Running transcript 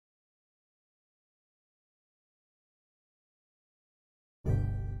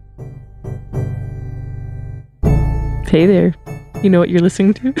Hey there. You know what you're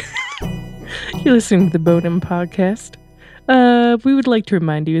listening to? You're listening to the Bone-In Podcast. We would like to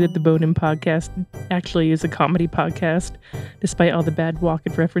remind you that the Bone-In Podcast actually is a comedy podcast, despite all the bad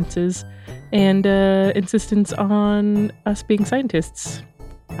walk-in references and insistence on us being scientists.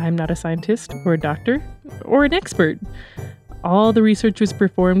 I'm not a scientist or a doctor or an expert. All the research was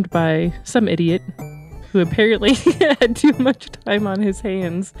performed by some idiot who apparently had too much time on his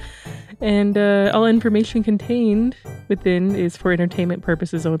hands. And all information contained within is for entertainment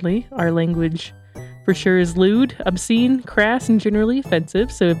purposes only. Our language for sure is lewd, obscene, crass, and generally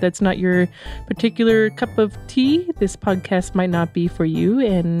offensive. So if that's not your particular cup of tea, this podcast might not be for you.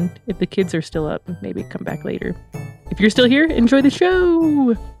 And if the kids are still up, maybe come back later. If you're still here, enjoy the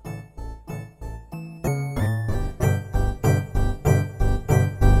show!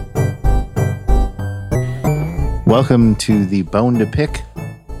 Welcome to the Bone to Pick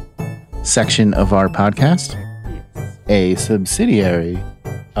section of our podcast, a subsidiary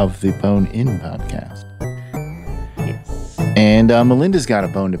of the Bone-In Podcast. Yes. And Melinda's got a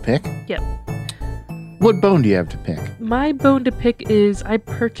bone to pick. Yep. What bone do you have to pick? My bone to pick is I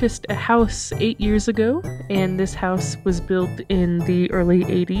purchased a house 8 years ago, and this house was built in the early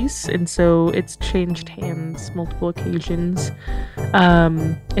 80s, and so it's changed hands multiple occasions.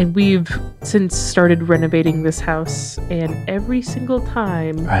 And we've since started renovating this house, and every single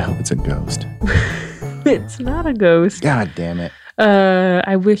time... I hope it's a ghost. It's not a ghost. God damn it.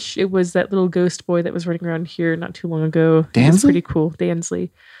 I wish it was that little ghost boy that was running around here not too long ago. Dansley? It's pretty cool.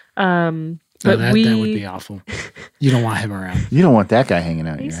 Dansley. But that would be awful. You don't want him around. You don't want that guy hanging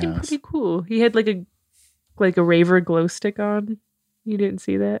out in he your seemed house. pretty cool. He had like a raver glow stick on. You didn't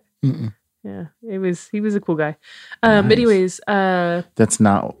see that? Mm-mm. Yeah, he was a cool guy. Nice. Anyways, That's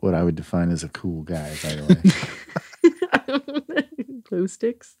not what I would define as a cool guy, by the way. glow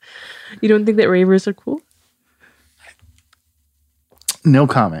sticks. You don't think that ravers are cool? No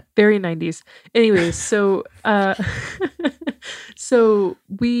comment. Very 90s. Anyways, so so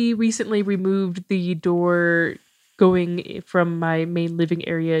we recently removed the door going from my main living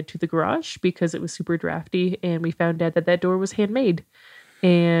area to the garage because it was super drafty, and we found out that door was handmade.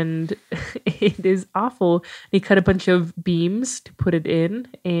 And it is awful. He cut a bunch of beams to put it in,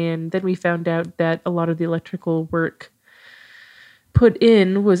 and then we found out that a lot of the electrical work put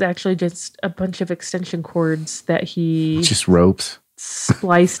in was actually just a bunch of extension cords that he Just ropes.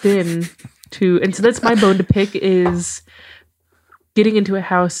 spliced in to, and so that's my bone to pick, is getting into a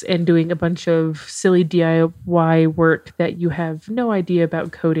house and doing a bunch of silly DIY work that you have no idea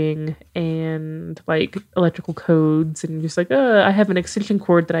about coding and like electrical codes, and you're just like, I have an extension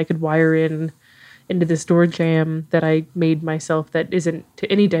cord that I could wire into this door jamb that I made myself that isn't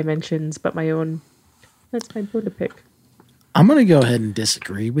to any dimensions but my own. That's my bone to pick. I'm going to go ahead and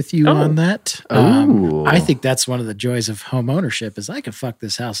disagree with you on that. Ooh. I think that's one of the joys of home ownership is I can fuck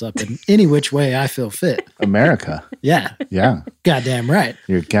this house up in any which way I feel fit. America. Yeah. Yeah. Goddamn right.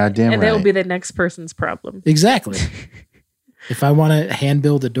 You're goddamn And right. that will be the next person's problem. Exactly. If I want to hand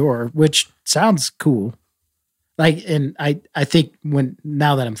build a door, which sounds cool. Like, and I think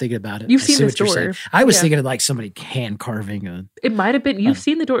now that I'm thinking about it, You've I seen see this what you're door. saying. I was Yeah. thinking of like somebody hand carving a. It might have been. You've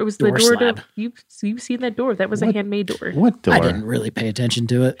seen the door. It was the door door. slab. You've seen that door. That was a What? handmade door. What door? I didn't really pay attention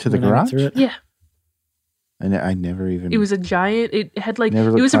to it. To the when I went garage? through it. Yeah, I never even... it was a giant. It had like Never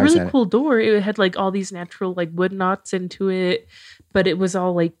it looked was a twice really at it. cool door. It had like all these natural like wood knots into it, but it was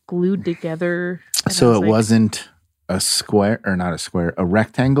all like glued together. And I So was it like, wasn't a square, or not a square, a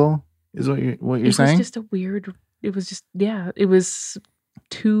rectangle is what you're It was saying? just a weird. It was just It was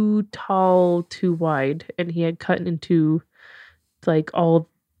too tall, too wide, and he had cut into like all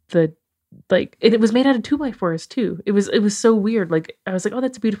the like, and it was made out of 2x4s too. It was so weird. Like I was like, oh,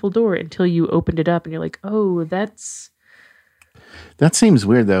 that's a beautiful door until you opened it up and you're like, oh, that's. That seems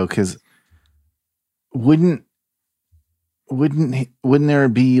weird though, because wouldn't there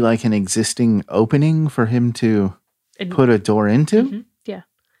be like an existing opening for him to And, put a door into? Mhm, yeah,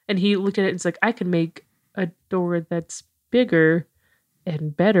 and he looked at it and it's like, I can make a door that's bigger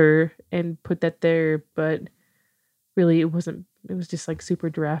and better and put that there, but really it wasn't. It was just like super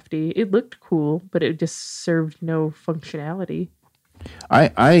drafty. It looked cool, but it just served no functionality.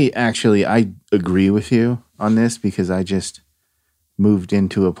 I actually agree with you on this because I just moved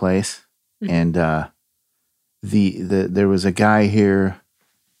into a place and there was a guy here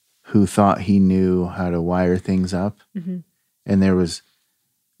who thought he knew how to wire things up. Mm-hmm. And there was,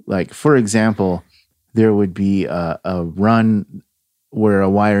 like, for example, there would be a run where a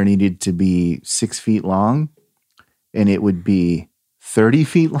wire needed to be 6 feet long, and it would be 30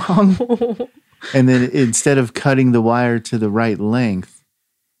 feet long. And then instead of cutting the wire to the right length,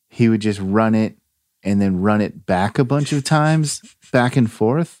 he would just run it and then run it back a bunch of times, back and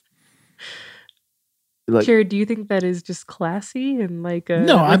forth. Like, Jared, do you think that is just classy and like a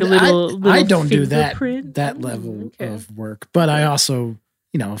No, like little I don't do that fingerprint? level of work. But I also,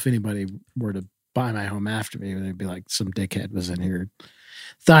 if anybody were to buy my home after me, they'd be like, some dickhead was in here,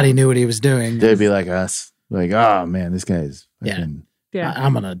 thought he knew what he was doing. they'd be like us, like, oh man, this guy's fucking. Yeah.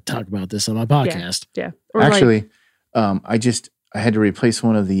 I'm gonna talk about this on my podcast. Yeah. Or Actually, I had to replace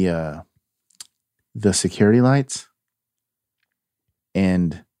one of the security lights,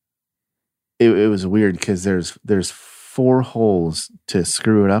 and it was weird because there's 4 holes to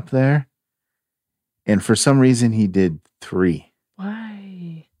screw it up there, and for some reason he did 3.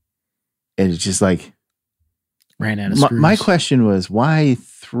 why? And it's just like Ran out of screws. my question was, why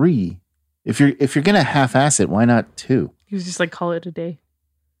 3? If you're gonna half-ass it, why not 2? He was just like, call it a day.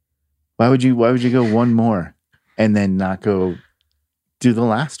 Why would you go one more and then not go do the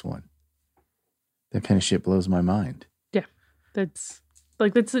last one? That kind of shit blows my mind. Yeah. That's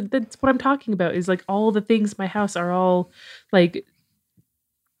what I'm talking about, is like all the things in my house are all like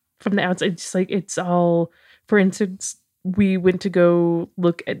from the outside. Just like it's all, for instance, we went to go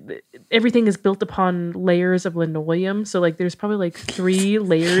look at, everything is built upon layers of linoleum. So like there's probably like 3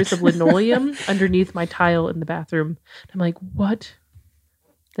 layers of linoleum underneath my tile in the bathroom. I'm like, what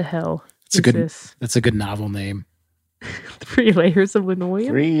the hell is this? That's a good novel name. 3 layers of linoleum?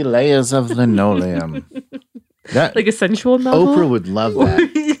 3 layers of linoleum. That, like a sensual novel? Oprah would love that.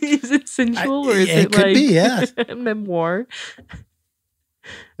 Is it sensual or is it it could like be, yeah. a memoir?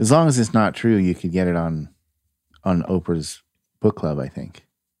 As long as it's not true, you could get it on Oprah's book club, I think.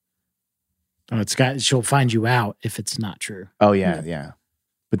 Oh, she'll find you out if it's not true. Oh yeah.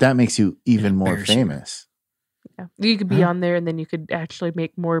 But that makes you even more famous. Yeah. You could be on there and then you could actually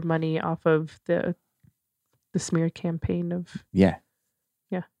make more money off of the smear campaign of Yeah.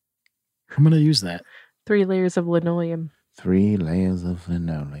 I'm going to use that. 3 layers of linoleum. 3 layers of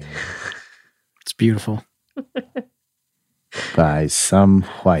linoleum. It's beautiful. By some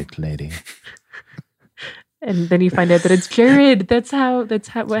white lady. And then you find out that it's Jared. That's what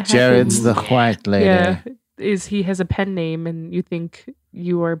happens. Jared's the white lady. Yeah. He has a pen name and you think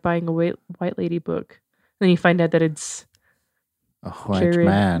you are buying a white lady book. Then you find out that it's A white Jared,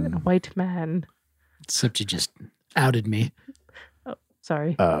 man. a white man. Except you just outed me. Oh,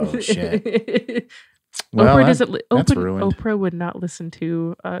 sorry. Oh, shit. Oprah doesn't. that's ruined. Oprah would not listen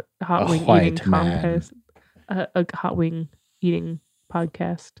to a hot wing white eating man. contest. A hot wing eating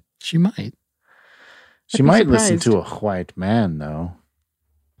podcast. She might. She be might listen surprised. to a white man, though.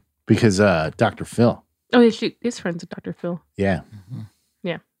 Because Dr. Phil. Oh, yeah, she is friends with Dr. Phil. Yeah. Mhm.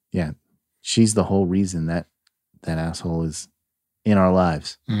 Yeah. She's the whole reason that asshole is in our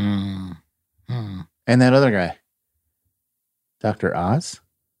lives. Mm. And that other guy. Dr. Oz?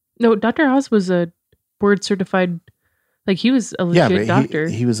 No, Dr. Oz was a board certified. Like he was a legit doctor.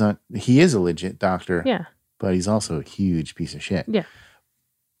 He is a legit doctor. Yeah. But he's also a huge piece of shit. Yeah.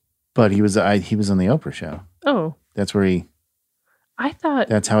 But he was on the Oprah show. Oh, That's where I thought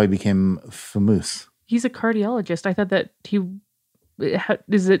that's how he became famous. he's a cardiologist. I thought that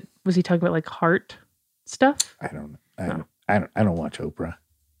was he talking about like heart stuff? I don't know. No. I don't watch Oprah.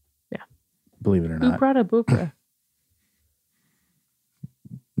 Yeah. Believe it or Who not. brought up Oprah?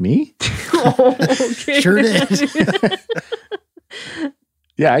 Me? Oh, okay. Sure did.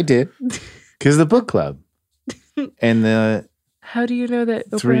 Yeah, I did. Because the book club. And the How do you know that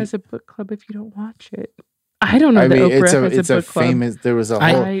Oprah 3 has a book club if you don't watch it? I don't know that Oprah has a book club. famous. There was a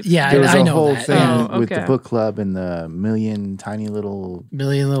whole. Right. Yeah, There was I a know whole that. thing Oh, with the okay. book club and the million tiny little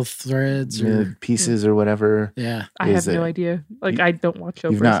Threads or pieces or whatever. yeah. I have Is no it- idea. Like you- I don't watch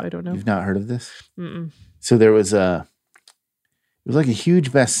Oprah, You've not. so I don't know. You've not heard of this? Mm-mm. So there was it was like a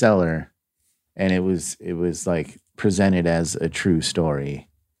huge bestseller, and it was like presented as a true story.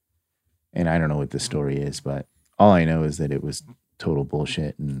 And I don't know what the story is, but all I know is that it was total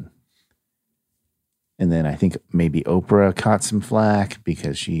bullshit. And then I think maybe Oprah caught some flack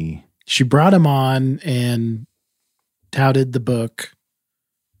because she Brought him on and touted the book.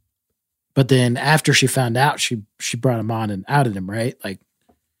 But then after she found out, she brought him on and outed him, right? Like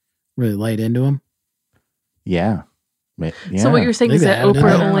really laid into him. yeah. So what you're saying is Maybe that I don't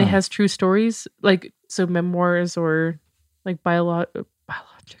Oprah know. only has true stories, like so memoirs or like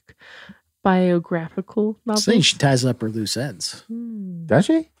biographical novels. Saying she ties up her loose ends Does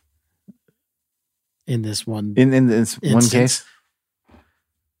she? in this one. In this one Instance. case?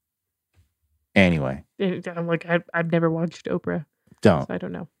 Anyway, And I'm like, I've never watched Oprah, don't. so I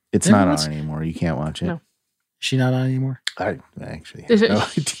don't know. It's Never not watched- on anymore. You can't watch it. No. Is she not on anymore? I actually have Does no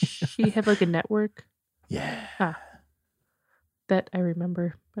idea. she have like a network? Yeah. Does That I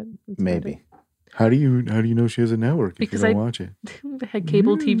remember, but that's about Maybe. it. How do you know she has a network Because if you I- don't watch it? I had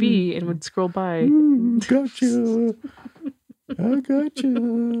cable TV and would scroll by. Gotcha. I gotcha.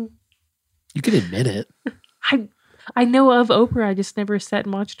 You could admit it. I know of Oprah. I just never sat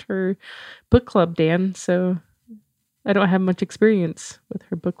and watched her book club, Dan. So I don't have much experience with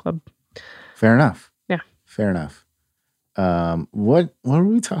her book club. Fair enough. Yeah. Fair enough. What were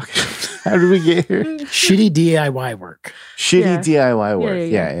we talking about? How did we get here? Shitty DIY work. Shitty Yeah. DIY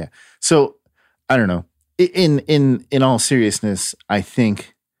work. Yeah. Yeah. So I don't know. In all seriousness, I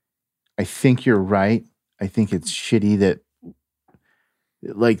think you're right. I think it's shitty that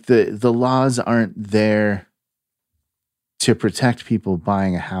like the laws aren't there to protect people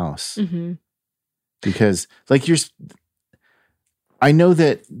buying a house. Mm-hmm. Because like I know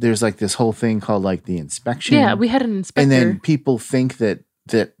that there's like this whole thing called like the inspection. Yeah, we had an inspector. And then people think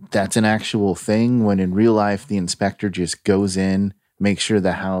that's an actual thing when in real life the inspector just goes in, makes sure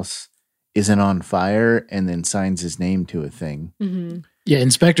the house isn't on fire, and then signs his name to a thing. Mm-hmm. Yeah,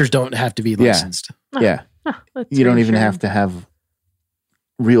 inspectors don't have to be Yeah. licensed. Yeah. You don't even have to have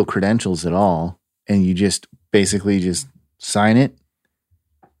real credentials at all. And you just basically just sign it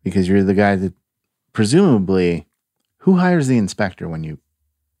because you're the guy that presumably who hires the inspector when you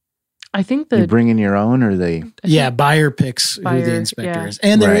I think you bring in your own or they Yeah, buyer picks who Buyer, the inspector yeah. is.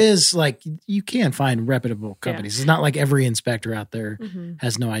 And there Right. is like, you can find reputable companies. It's not like every inspector out there Mhm.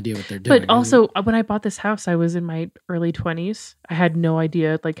 has no idea what they're doing. But also, when I bought this house, I was in my early 20s. I had no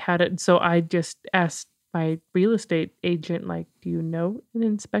idea like how to. So I just asked my real estate agent, like, "Do you know an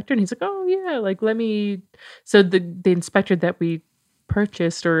inspector?" And he's like, "Oh yeah, like let me." So the inspector that we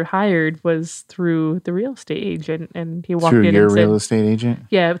purchased or hired was through the real estate agent, and he walked through in your and real said, estate agent.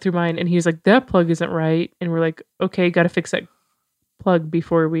 "Yeah, through mine." And he was like, "That plug isn't right," and we're like, "Okay, got to fix that plug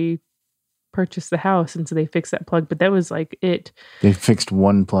before we purchase the house." And so they fixed that plug, but that was like it. They fixed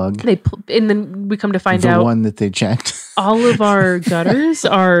one plug. And then we come to find the out one that they checked. all of our gutters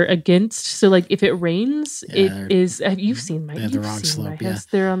are against. So like if it rains, Yeah, it is. You've seen my. they have the You've wrong seen my slope, yeah. house.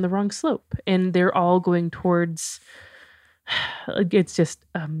 They're on the wrong slope, and they're all going towards. Like, it's just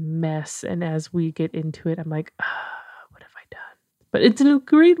a mess. And as we get into it, I'm like, what have I done? But it's in a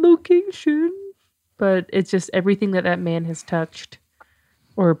great location. But it's just everything that man has touched,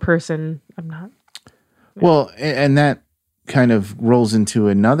 or a person. I'm not. Well, and that kind of rolls into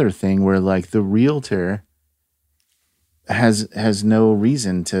another thing where like the realtor has no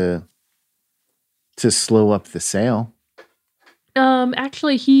reason to slow up the sale.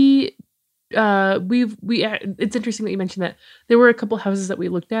 Actually, he. It's interesting that you mentioned that. There were a couple houses that we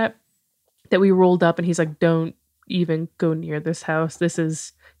looked at that we rolled up, and he's like, "Don't even go near this house. This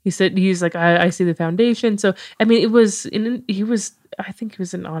is." He said, "He's like, I see the foundation." So I mean, I think he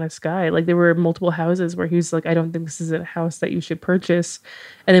was an honest guy. Like there were multiple houses where he was like, "I don't think this is a house that you should purchase."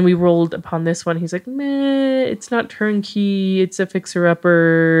 And then we rolled upon this one. He's like, "Meh, it's not turnkey. It's a fixer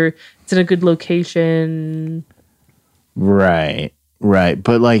upper. It's in a good location." Right.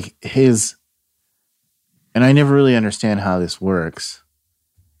 But like and I never really understand how this works.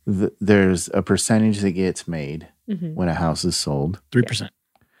 There's a percentage that gets made when a house is sold. 3%.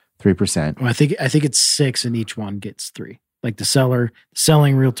 3%. Well, I think it's 6 and each one gets 3. Like the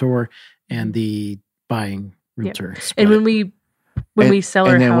selling realtor and the buying realtor. And when we sell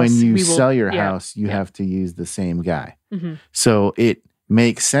our house, and then when you we will, sell your house, you have to use the same guy. So it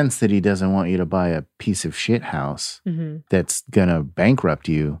makes sense that he doesn't want you to buy a piece of shit house that's gonna bankrupt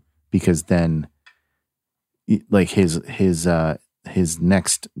you, because then like his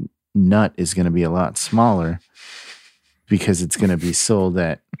next nut is gonna be a lot smaller because it's gonna be sold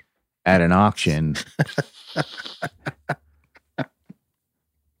at an auction.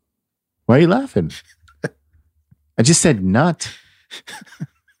 Why are you laughing? I just said nut.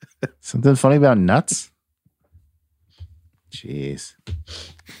 Something funny about nuts? Jeez.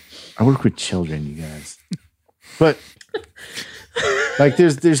 I work with children, you guys. But like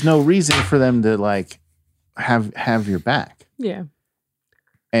there's no reason for them to like have your back. Yeah.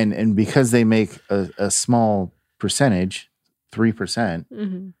 And because they make a small percentage,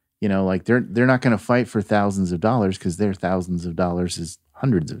 3%, you know, like they're not going to fight for thousands of dollars, because their thousands of dollars is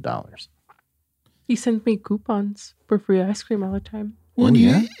hundreds of dollars. He sent me coupons for free ice cream all the time. Well, Oh,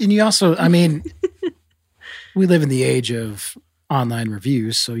 yeah? and you also, I mean, we live in the age of online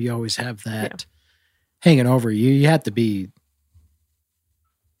reviews, so you always have that hanging over you. You have to be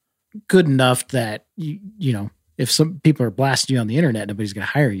good enough that you know, if some people are blasting you on the internet, nobody's going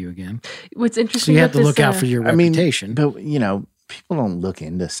to hire you again. What's So interesting, you have about to look this, out for your reputation. But you know, people don't look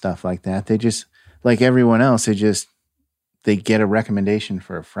into stuff like that. They just, like everyone else, they just they get a recommendation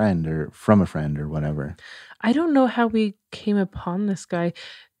for a friend or from a friend or whatever. I don't know how we came upon this guy.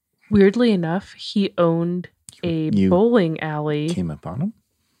 Weirdly enough, he owned a You bowling alley. Came upon him?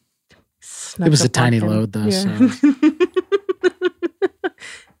 Snuck It was a up on tiny him. load, though. Yeah. So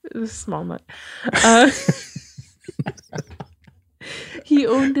It was a small nut. He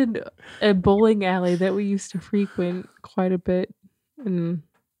owned a bowling alley that we used to frequent quite a bit in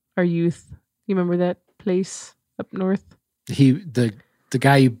our youth. You remember that place up north? the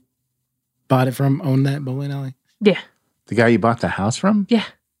guy you bought it from owned that bowling alley. Yeah. The guy you bought the house from? Yeah.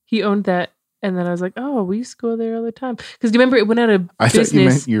 He owned that. And then I was like, oh, we used to go there all the time. Because do you remember it went out of I business? thought you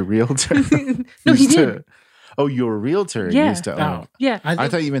meant your realtor. No, he Used did. to- Oh, your realtor Yeah. used to own. Yeah. I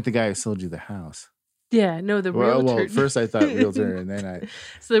thought you meant the guy who sold you the house. Yeah. No, the Well, realtor. first I thought realtor, and then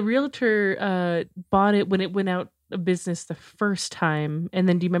So the realtor bought it when it went out of business the first time. And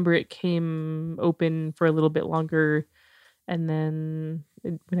then do you remember it came open for a little bit longer and then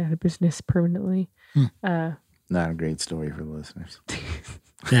it went out of business permanently? not a great story for the listeners.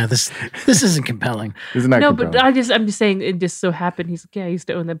 Yeah, this isn't compelling. Isn't that No, compelling? but I'm just saying it just so happened. He's like, yeah, I used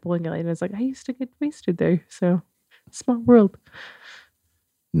to own that bowling alley. And I was like, I used to get wasted there. So small world.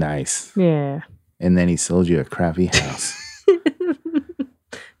 Nice. Yeah. And then he sold you a crappy house.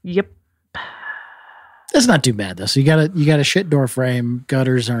 Yep. That's not too bad though. So you got a shit door frame.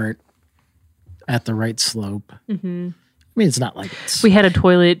 Gutters aren't at the right slope. Hmm. I mean, it's not like it's. We had a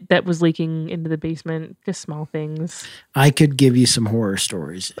toilet that was leaking into the basement. Just small things. I could give you some horror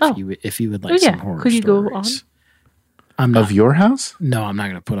stories Oh. if you would like Oh, yeah. some horror Could you go stories. I'm not. Of your house? No, I'm not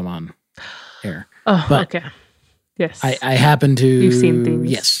going to put them on air. Oh, But- okay. Yes. I happen to. You've seen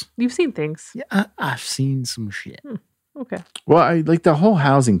things. Yes. You've seen things. Yeah, I've seen some shit. Okay. Well, I like the whole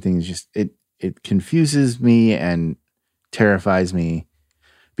housing thing is just it confuses me and terrifies me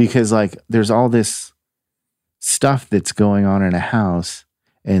because like there's all this stuff that's going on in a house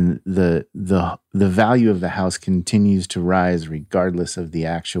and the value of the house continues to rise regardless of the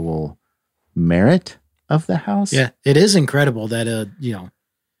actual merit of the house. Yeah, it is incredible that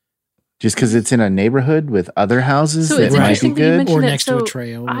Just because it's in a neighborhood with other houses So that it's might be interesting that you good. mentioned or that. next to a So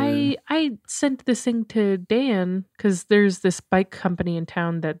trail. I sent this thing to Dan because there's this bike company in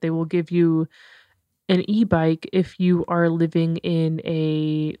town that they will give you an e-bike if you are living in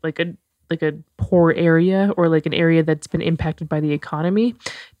a poor area or like an area that's been impacted by the economy.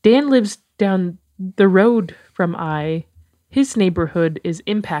 Dan lives down the road from his neighborhood is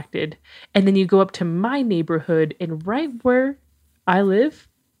impacted. And then you go up to my neighborhood and right where I live,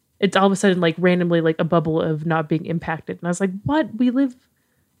 it's all of a sudden like randomly like a bubble of not being impacted. And I was like, what?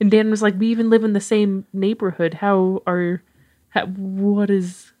 And Dan was like, we even live in the same neighborhood. What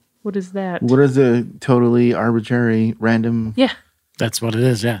is that? What are the totally arbitrary, random? Yeah. That's what it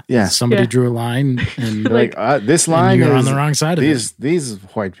is. Yeah. Yeah. Somebody Yeah. drew a line and Like this line you're is on the wrong side of it. These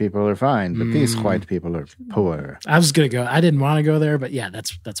white people are fine, but these white people are poor. I was gonna go. I didn't want to go there, but yeah,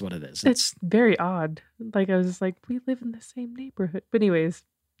 that's what it is. It's very odd. Like I was just like, we live in the same neighborhood. But anyways,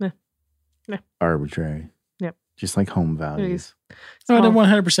 Arbitrary. Yep. Just like home values. No, it small.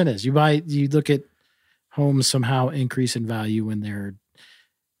 100% is. You look at homes somehow increase in value when they're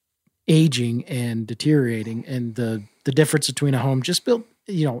aging and deteriorating, and the difference between a home just built,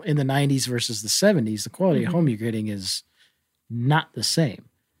 in the 90s versus the 70s, the quality of home you're getting is not the same.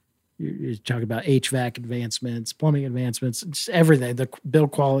 You're talking about HVAC advancements, plumbing advancements, just everything, the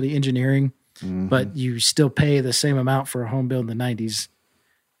build quality, engineering, Mhm. but you still pay the same amount for a home built in the 90s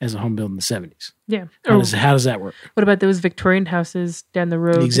as a home built in the 70s. Yeah. How Or does that work? what about those Victorian houses down the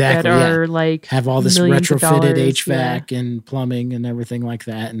road Exactly, that yeah. are like Have all this millions of retrofitted dollars? HVAC and plumbing and everything like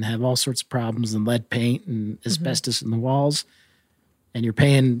that, and have all sorts of problems and lead paint and asbestos in the walls. And you're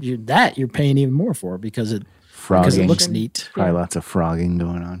paying even more for it because it Frogging. looks neat. Probably lots of frogging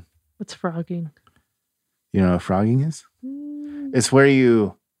going on. What's frogging? You know what frogging is? It's where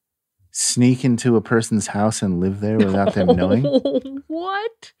you sneak into a person's house and live there without them knowing.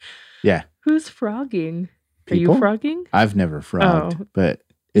 What? Yeah. Who's frogging? Are People? you frogging? I've never frogged, Oh. but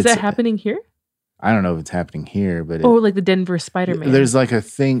Is it's that happening here? I don't know if it's happening here, but Oh, like the Denver Spider-Man. there's like a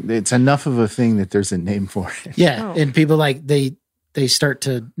thing. It's enough of a thing that there's a name for it. Yeah, Oh. and people they start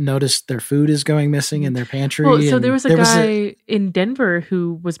to notice their food is going missing in their pantry. Well, so and there was a guy in Denver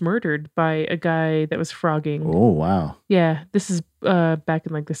who was murdered by a guy that was frogging. Oh wow! Yeah, this is back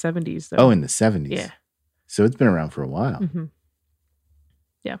in like the 70s though. Oh, in the 70s. Yeah. So it's been around for a while. Mhm.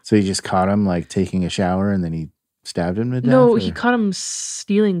 So you just caught him like taking a shower and then he stabbed him to death? No, or- he caught him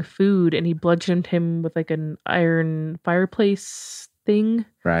stealing food and he bludgeoned him with like an iron fireplace thing.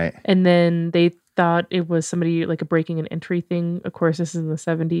 Right. And then they thought it was somebody like a breaking and entry thing. Of course, this is in the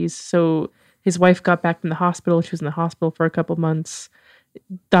 70s. So His wife got back from the hospital. She was in the hospital for a couple months.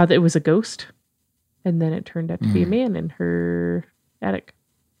 Thought that it was a ghost. And then it turned out to be a man in her attic.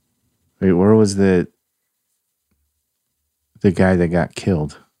 Wait, where was the guy that got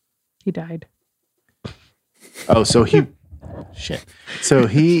killed? He died. Oh, so he shit. So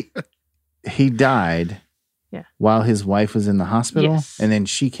he died while his wife was in the hospital? Yes. And then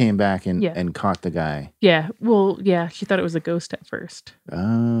she came back and caught the guy. Yeah. Well, yeah, she thought it was a ghost at first.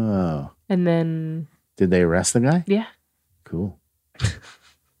 Oh. And then Did they arrest the guy? yeah. Cool.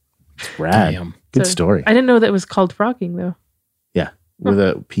 It's rad. Damn. Good So, story. I didn't know that it was called frogging though. Yeah. With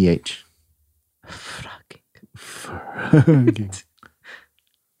a PH. Frogging.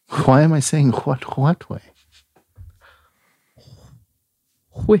 Why am I saying what way?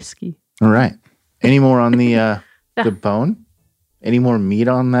 Whiskey. All right. Any more on the bone? Any more meat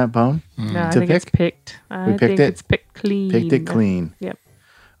on that bone? No, I To think it's pick? picked. I picked think it? it's picked clean. Picked it clean. Yep.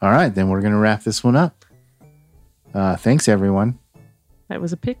 All right. Then we're going to wrap this one up. Thanks, everyone. That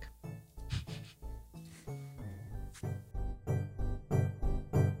was a pick.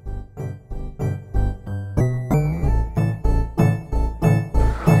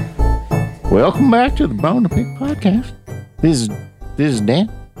 Welcome back to the Bone to Pick podcast. This is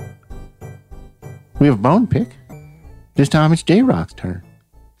Dan. We have a bone to pick. This time it's J-Rock's turn.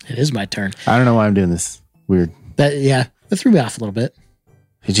 It is my turn. I don't know why I'm doing this. Weird. That threw me off a little bit.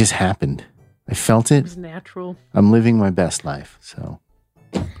 It just happened. I felt It it. was natural. I'm living my best life. So,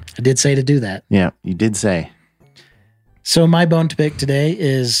 I did say to do that. yeah, you did say. So my bone to pick today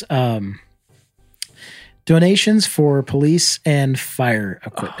is donations for police and fire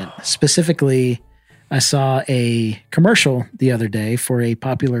equipment. Specifically, I saw a commercial the other day for a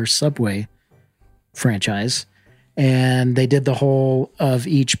popular Subway franchise, and they did the whole of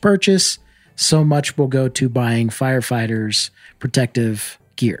each purchase. So much will go to buying firefighters protective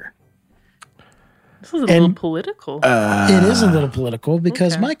gear. This is a little political. It is a little political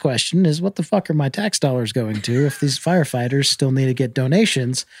because Okay. my question is, what the fuck are my tax dollars going to if these firefighters still need to get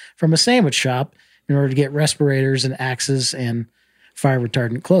donations from a sandwich shop in order to get respirators and axes and fire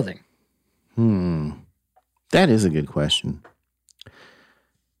retardant clothing? That is a good question.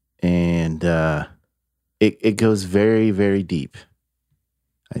 And it goes very, very deep,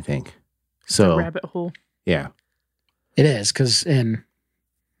 I think. So, Rabbit hole. yeah. It is and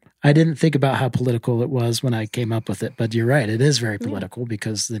I didn't think about how political it was when I came up with it, but you're right. It is very political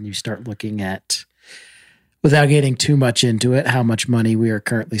because then you start looking at, without getting too much into it, how much money we are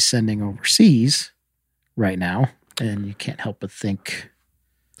currently sending overseas right now. And you can't help but think,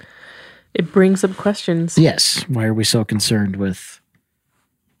 It brings up questions. yes, why are we so concerned with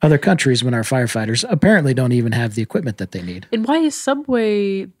other countries when our firefighters apparently don't even have the equipment that they need? And why is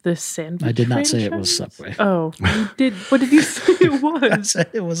Subway the sandwich? I did not say it was franchise? Subway. Oh, you did. What did you say it I was? said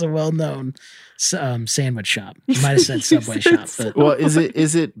it was a well-known sandwich shop. You might have said You Subway said shop, but Well,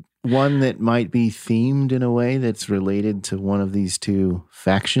 is it one that might be themed in a way that's related to one of these two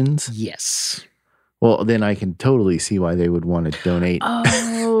factions? yes. Well, then I can totally see why they would want to donate.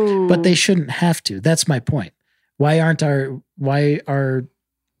 Oh, But they shouldn't have to. That's my point. Why are that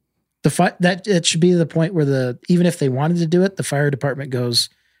it should be the point where even if they wanted to do it, the fire department goes,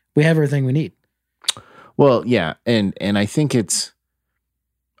 we have everything we need. Well, yeah, and I think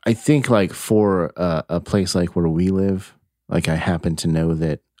like for a place like where we live, like I happen to know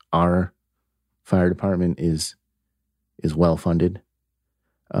that our fire department is well funded.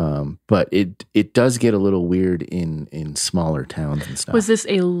 But it does get a little weird in smaller towns and stuff. Was this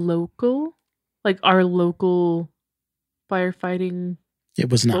a local, like our local firefighting? It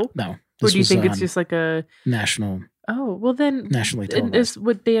was not. Folk? No. Or This do you was think it's on just like a national, Oh, well then, nationally and televised? is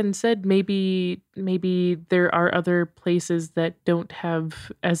what Dan said. Maybe there are other places that don't have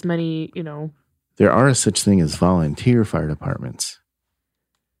as many. There are such thing as volunteer fire departments,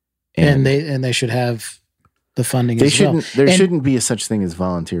 And they should have the funding they as shouldn't. well. There And shouldn't be a such thing as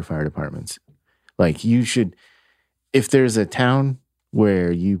volunteer fire departments. Like you should, if there's a town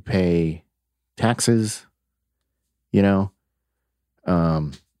where you pay taxes,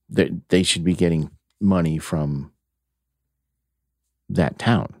 they should be getting money from that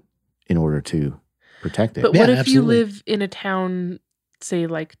town in order to protect it. But Yeah, what if absolutely. you live in a town, say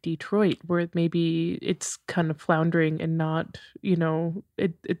like Detroit, where maybe it's kind of floundering and not,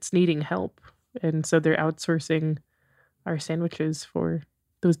 it's needing help, and so they're outsourcing our sandwiches for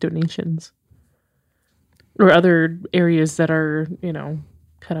those donations, or other areas that are,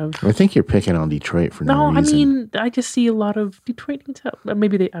 kind of. I think you're picking on Detroit for no No, I reason. mean, I just see a lot of Detroit needs help.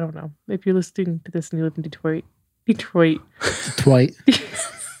 Maybe I don't know. If you're listening to this and you live in Detroit, Dwight.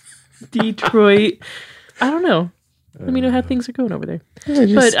 I don't know. Let me know how things are going over there.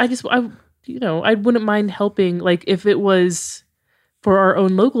 But I wouldn't mind helping. Like if it was for our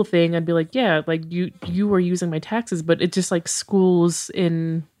own local thing, I'd be like, yeah, like you are using my taxes, but it's just like schools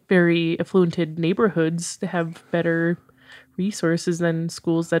in very affluented neighborhoods to have better resources than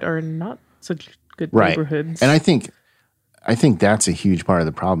schools that are not such good neighborhoods. And I think that's a huge part of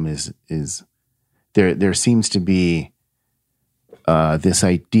the problem is there seems to be this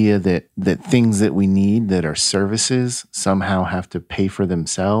idea that things that we need that are services somehow have to pay for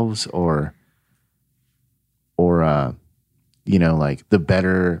themselves or like the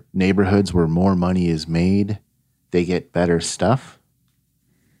better neighborhoods where more money is made, they get better stuff.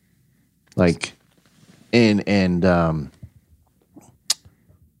 Like, and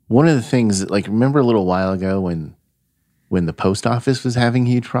one of the things, like, remember a little while ago when the post office was having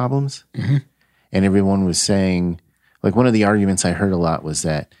huge problems, mm-hmm. and everyone was saying, like, one of the arguments I heard a lot was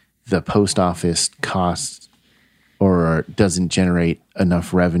that the post office costs or doesn't generate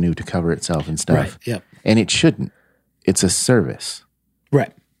enough revenue to cover itself and stuff. Right. Yep. And it shouldn't. It's a service.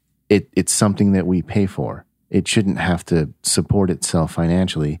 Right. It's something that we pay for. It shouldn't have to support itself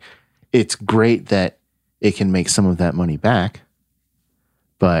financially. It's great that it can make some of that money back,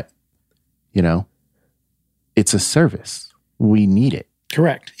 but, it's a service. We need it.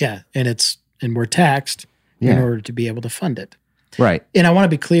 Correct. Yeah. And we're taxed in order to be able to fund it. Right. And I want to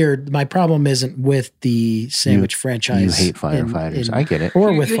be clear, my problem isn't with the sandwich franchise. You hate firefighters. I get it.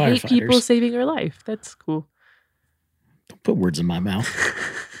 Or with you firefighters. hate people saving your life. That's cool. Don't put words in my mouth.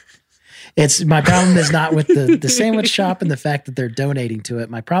 My problem is not with the sandwich shop and the fact that they're donating to it.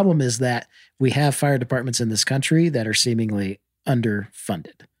 My problem is that we have fire departments in this country that are seemingly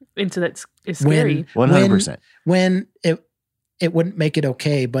underfunded. And so that's scary. 100%. When it wouldn't make it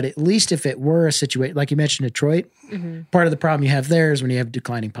okay, but at least if it were a situation, like you mentioned Detroit, mm-hmm. part of the problem you have there is when you have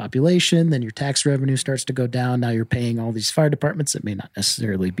declining population, then your tax revenue starts to go down. Now you're paying all these fire departments that may not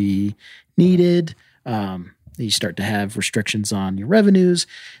necessarily be needed. You start to have restrictions on your revenues.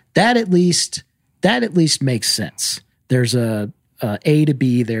 That at least makes sense. There's a to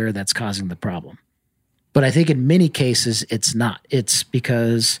B there that's causing the problem. But I think in many cases it's not. It's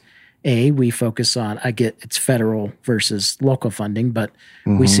because we focus on, it's federal versus local funding, but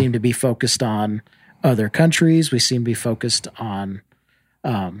mm-hmm. we seem to be focused on other countries. We seem to be focused on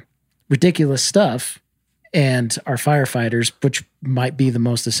ridiculous stuff. And our firefighters, which might be the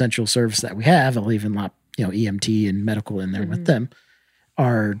most essential service that we have, I'll even lump EMT and medical in there mm-hmm. with them,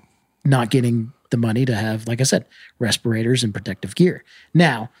 are not getting the money to have, like I said, respirators and protective gear.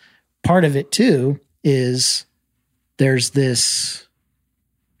 Now, part of it too is there's this,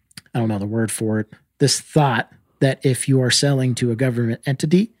 I don't know the word for it, this thought that if you are selling to a government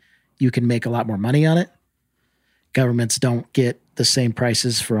entity, you can make a lot more money on it. Governments don't get the same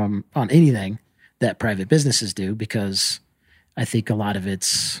prices on anything that private businesses do, because I think a lot of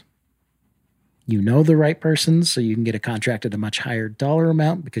it's, the right person, so you can get a contract at a much higher dollar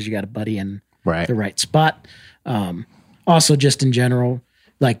amount because you got a buddy in the right spot. Also, just in general,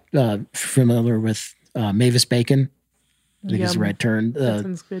 like familiar with Mavis Bacon. I think it's the right term.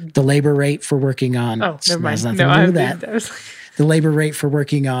 The labor rate for working on. Oh, never mind. No, I do that. The labor rate for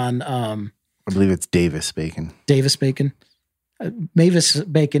working on. I believe it's Davis Bacon. Davis Bacon. Mavis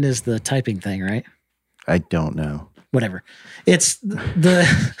Bacon is the typing thing, right? I don't know. Whatever. It's the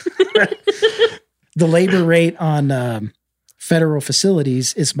the labor rate on federal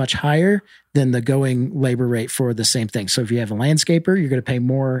facilities is much higher than the going labor rate for the same thing. So if you have a landscaper, you're going to pay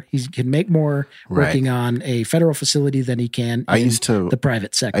more. He can make more working on a federal facility than he can in the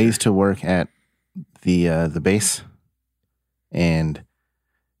private sector. I used to work at the base, and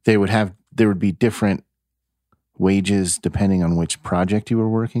there would be different wages depending on which project you were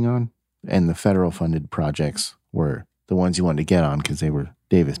working on, and the federal funded projects were the ones you wanted to get on because they were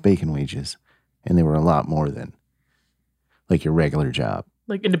Davis Bacon wages, and they were a lot more than like your regular job.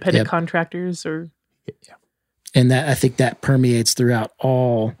 Like independent contractors or... Yeah. And that, I think that permeates throughout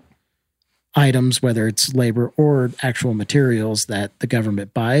all items, whether it's labor or actual materials that the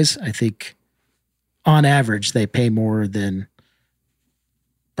government buys. I think on average, they pay more than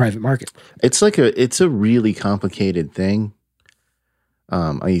private market. It's a really complicated thing.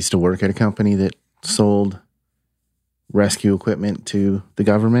 I used to work at a company that sold rescue equipment to the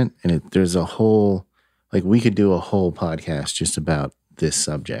government, and there's a whole, like, we could do a whole podcast just about this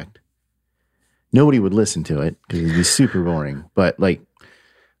subject. Nobody would listen to it because it'd be super boring, but like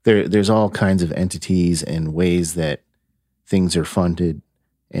there's all kinds of entities and ways that things are funded,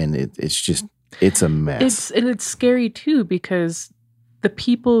 and it's a mess. It's scary too, because the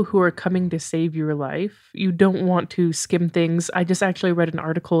people who are coming to save your life, you don't want to skim things. I just actually read an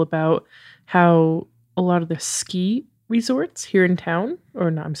article about how a lot of the ski resorts here in town,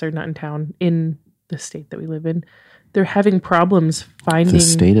 or not, I'm sorry, not in town, in the state that we live in, they're having problems finding... The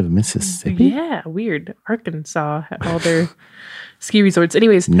state of Mississippi? Yeah, weird. Arkansas had all their ski resorts.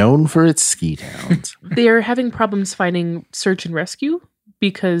 Anyways. Known for its ski towns. They're having problems finding search and rescue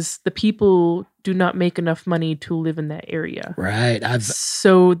because the people do not make enough money to live in that area. Right.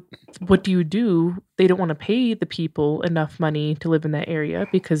 So what do? They don't want to pay the people enough money to live in that area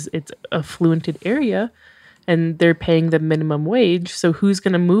because it's a affluented area and they're paying the minimum wage. So who's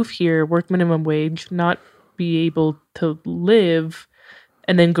going to move here, work minimum wage, not be able to live,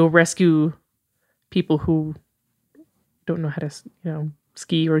 and then go rescue people who don't know how to,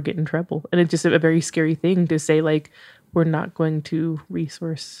 ski or get in trouble? And it's just a very scary thing to say, like, we're not going to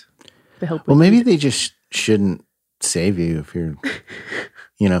resource the help. Well, maybe they just shouldn't save you if you're,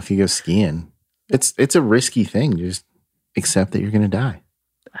 if you go skiing. It's a risky thing. Just accept that you're going to die.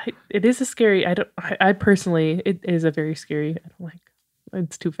 It is a scary. I personally, it is a very scary. I don't like.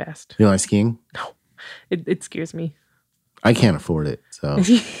 It's too fast. You don't like skiing? No, it scares me. I can't afford it, so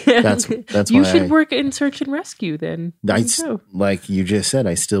that's why you should work in search and rescue. Then like you just said,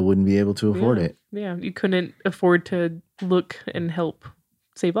 I still wouldn't be able to afford it. Yeah, you couldn't afford to look and help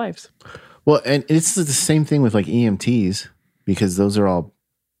save lives. Well, and it's the same thing with like EMTs, because those are all,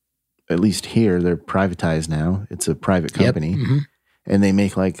 at least here, they're privatized now. It's a private company, and they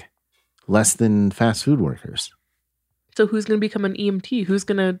make like less than fast food workers. So who's going to become an EMT? Who's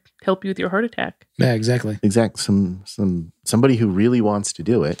going to help you with your heart attack? Yeah, exactly. Somebody who really wants to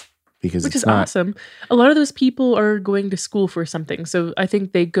do it, because which is awesome. A lot of those people are going to school for something. So I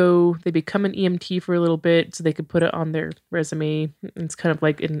think they become an EMT for a little bit so they could put it on their resume. It's kind of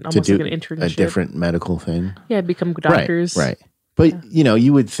like almost like an internship. A different medical thing. Yeah, become doctors. Right. But,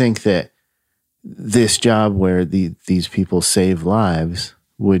 you would think that this job where these people save lives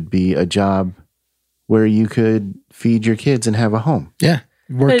would be a job where you could feed your kids and have a home. Yeah.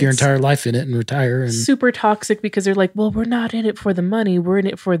 Work your entire life in it and retire. And super toxic because they're like, well, we're not in it for the money. We're in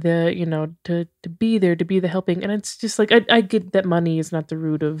it for the, to be there, to be the helping. And it's just like, I get that money is not the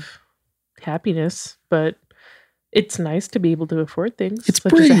root of happiness, but it's nice to be able to afford things. It's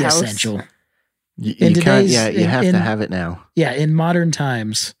pretty essential. You have to have it now. Yeah. In modern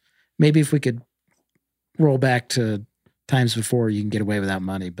times, maybe if we could roll back to times before, you can get away without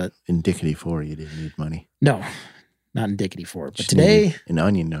money, but in Dickety 4, you didn't need money. No, not in Dickety 4. But today, an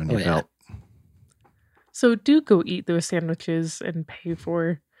onion on your belt. So do go eat those sandwiches and pay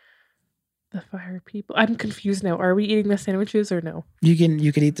for the fire people. I'm confused now. Are we eating the sandwiches or no? You can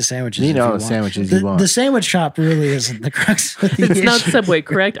eat the sandwiches. You know the sandwiches you want. The sandwich shop really isn't the crux of the It's issue. not Subway,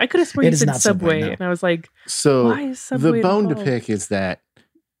 correct? I could have sworn you said Subway, no. and I was like, so why is Subway the bone involved? to pick is that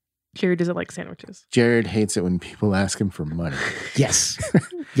Jared doesn't like sandwiches. Jared hates it when people ask him for money. Yes.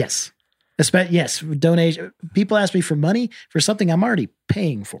 Yes. Yes. Donation. People ask me for money for something I'm already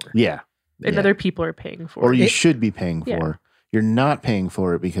paying for. Yeah. And other people are paying for. Or you should be paying for. Yeah. You're not paying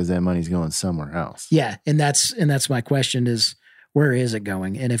for it because that money's going somewhere else. Yeah. And that's my question is, where is it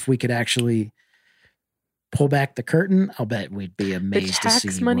going? And if we could actually pull back the curtain, I'll bet we'd be amazed to see.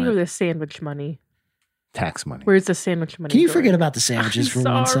 The tax money or the sandwich money? Tax money. Where's the sandwich money? Can you going? Forget about the sandwiches for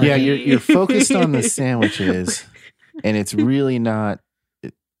 1 second? Yeah, you're focused on the sandwiches, and it's really not.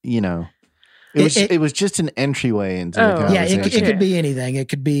 It was just an entryway into the conversation. Yeah, it could be anything. It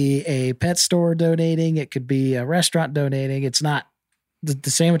could be a pet store donating. It could be a restaurant donating. It's not the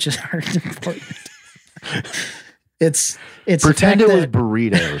sandwiches aren't important. It's pretend it was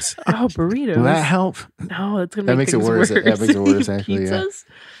burritos. Oh, burritos. Will that help? No, it's gonna that make makes it worse. That makes it worse. Actually, pizzas.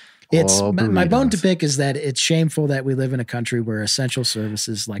 Yeah. My bone to pick is that it's shameful that we live in a country where essential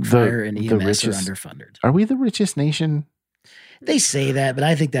services like fire and EMS are underfunded. Are we the richest nation? They say that, but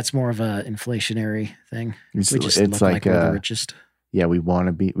I think that's more of a inflationary thing. We just look like we're the richest. Yeah, we want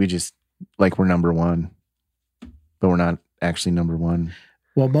to be. We just like we're number one, but we're not actually number one.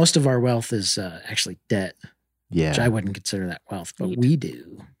 Well, most of our wealth is actually debt. Yeah, which I wouldn't consider that wealth, but we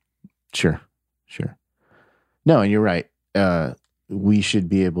do. Sure. No, and you're right. We should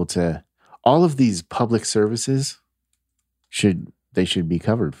be able to. All of these public services should be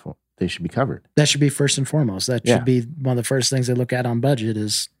covered for. They should be covered. That should be first and foremost. That should be one of the first things they look at on budget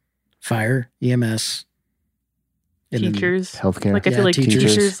is fire, EMS, teachers, healthcare. Like I feel like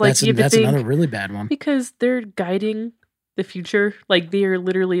teachers like that's another really bad one because they're guiding the future. Like they are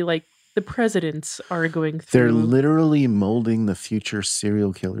literally like the presidents are going through. They're literally molding the future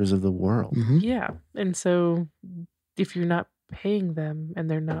serial killers of the world. Mm-hmm. Yeah, and so if you're not paying them and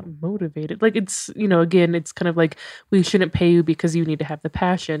they're not motivated, like it's again it's kind of like we shouldn't pay you because you need to have the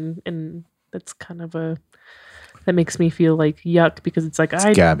passion, and that's kind of that makes me feel like yuck because it's like it's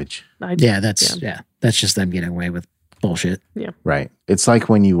garbage. That's just them getting away with bullshit. Right. It's like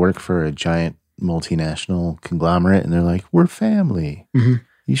when you work for a giant multinational conglomerate and they're like, we're family. Mm-hmm.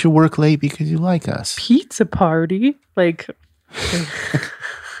 You should work late because you like us. Pizza party? Like,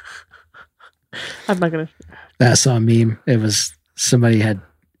 I'm not going to. I saw a meme. It was somebody had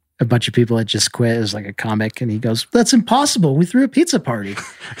a bunch of people had just quit. It was like a comic, and he goes, "That's impossible. We threw a pizza party."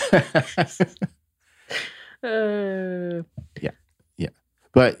 Yeah.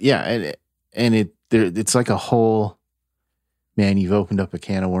 But yeah, it's like a whole, man, you've opened up a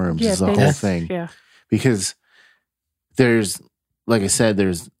can of worms. It's the whole thing. Yeah. Because there's, like I said,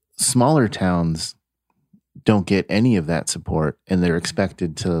 there's smaller towns don't get any of that support, and they're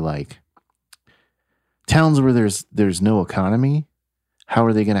expected to, like, towns where there's no economy, how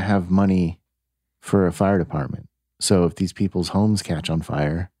are they going to have money for a fire department? So if these people's homes catch on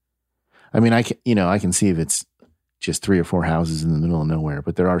fire, I mean, I can see if it's just 3 or 4 houses in the middle of nowhere,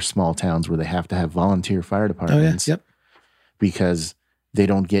 but there are small towns where they have to have volunteer fire departments because they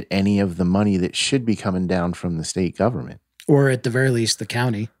don't get any of the money that should be coming down from the state government. Or at the very least, the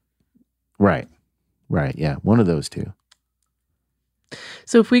county. Right. Yeah. One of those two.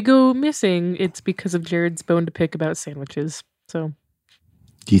 So if we go missing, it's because of Jared's bone to pick about sandwiches. So,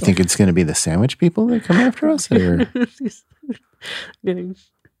 do you think it's going to be the sandwich people that come after us? Or?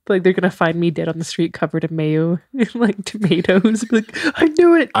 Like they're going to find me dead on the street covered in mayo and like tomatoes. Like, I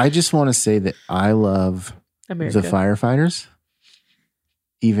knew it. I just want to say that I love America. The firefighters,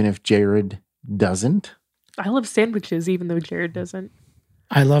 even if Jared doesn't. I love sandwiches, even though Jared doesn't.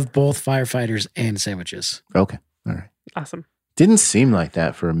 I love both firefighters and sandwiches. Okay. All right. Awesome. Didn't seem like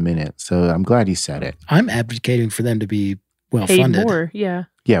that for a minute, so I'm glad you said it. I'm advocating for them to be well Paid funded. more, yeah.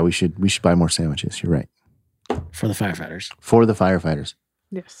 Yeah, we should buy more sandwiches. You're right. For the firefighters. For the firefighters.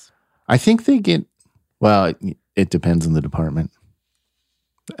 Yes. I think they get, well, it depends on the department.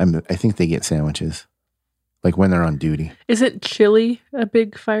 I think they get sandwiches, like when they're on duty. Isn't chili a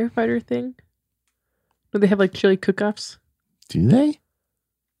big firefighter thing? Do they have like chili cook-offs? Do they?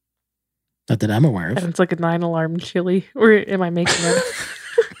 Not that I'm aware of. And it's like a 9-alarm chili. Or am I making that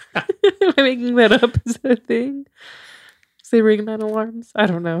up? Am I making that up? Is that a thing? Does they ring 9 alarms? I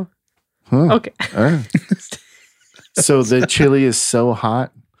don't know. Huh. Okay. All right. So the chili is so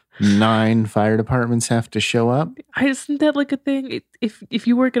hot, 9 fire departments have to show up? Isn't that like a thing? If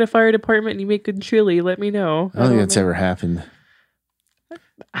you work at a fire department and you make good chili, let me know. I don't think that's ever happened.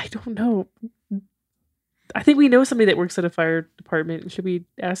 I don't know. I think we know somebody that works at a fire department. Should we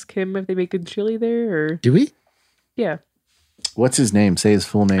ask him if they make good chili there? Or Do we? Yeah. What's his name? Say his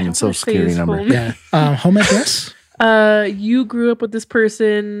full name and social security number. Yeah. Home address? You grew up with this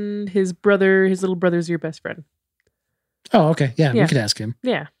person. His little brother's your best friend. Oh, okay. Yeah, Yeah. we could ask him.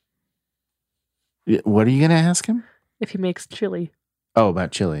 Yeah. What are you going to ask him? If he makes chili. Oh,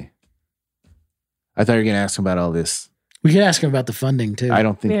 about chili. I thought you were going to ask him about all this. We could ask him about the funding too. I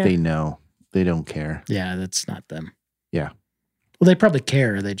don't think they know. They don't care. Yeah, that's not them. Yeah. Well, they probably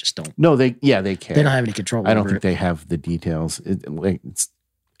care. They just don't. No, they care. They don't have any control I don't over think it. they have the details.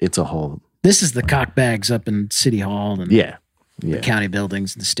 It's a whole. This is the cockbags up in City Hall and Yeah. the county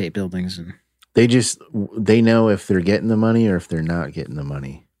buildings and the state buildings. And They know if they're getting the money or if they're not getting the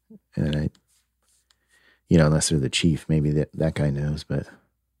money. And unless they're the chief, maybe that guy knows, but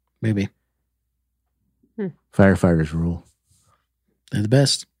maybe. Firefighters rule. They're the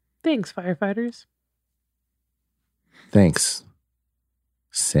best. Thanks, firefighters. Thanks.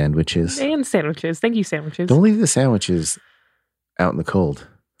 Sandwiches. And sandwiches. Thank you, sandwiches. Don't leave the sandwiches out in the cold.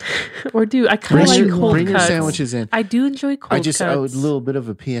 Or do. I kind of like cold Bring your cuts. sandwiches in. I do enjoy cold cuts. A little bit of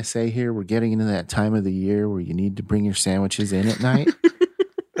a PSA here. We're getting into that time of the year where you need to bring your sandwiches in at night.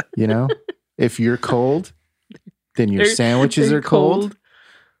 If you're cold, then your sandwiches they're are cold.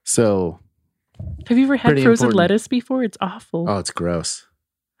 So, have you ever had pretty frozen important. lettuce before? It's awful. Oh, it's gross.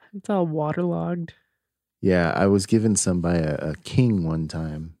 It's all waterlogged. Yeah, I was given some by a king one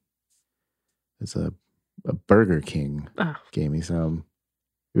time. It's a Burger King gave me some.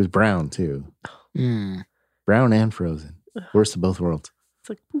 It was brown too. Mm. Brown and frozen. Worst of both worlds. It's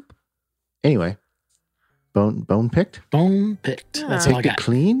like poop. Anyway, bone picked? Bone picked. That's all I Picked it got.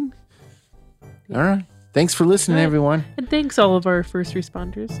 clean? All right. Thanks for listening, All right. everyone. And thanks all of our first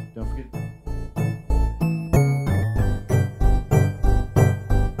responders. Don't forget.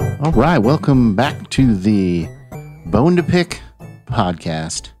 All right. Welcome back to the Bone to Pick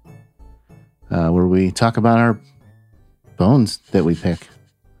podcast, where we talk about our bones that we pick.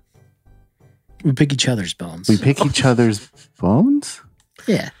 We pick each other's bones. We pick each other's bones?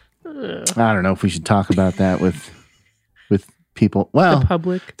 Yeah. I don't know if we should talk about that with people. Well, The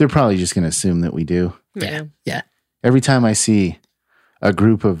public. they're probably just going to assume that we do. Yeah. Every time I see a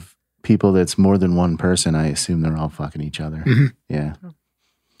group of people that's more than one person, I assume they're all fucking each other. Mm-hmm. Yeah.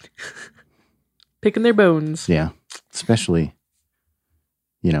 Picking their bones. Yeah. Especially,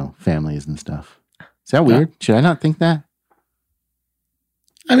 families and stuff. Is that weird? Should I not think that?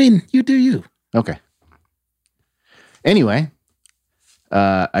 I mean, you do you. Okay. Anyway,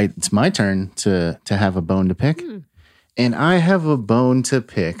 it's my turn to have a bone to pick. And I have a bone to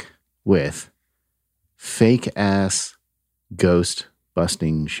pick with fake ass ghost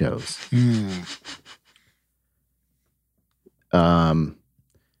busting shows. And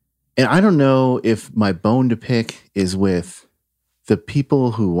I don't know if my bone to pick is with the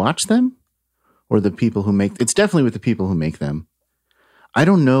people who watch them or the people who make. It's definitely with the people who make them. I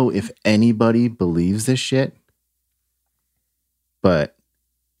don't know if anybody believes this shit, but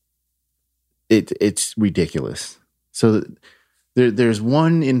it's ridiculous. So there's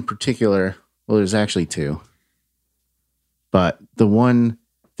one in particular. Well, there's actually two, but the one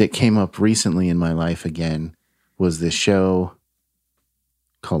that came up recently in my life again was this show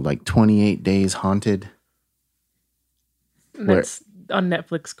called like 28 Days Haunted. That's on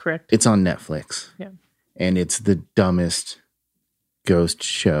Netflix, correct? It's on Netflix. Yeah. And it's the dumbest ghost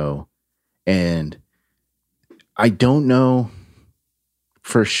show. And I don't know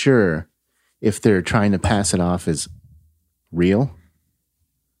for sure if they're trying to pass it off as real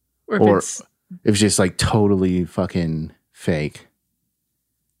or if it's just like totally fucking fake.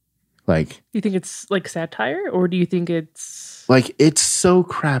 Like, do you think it's like satire, or do you think it's like, it's so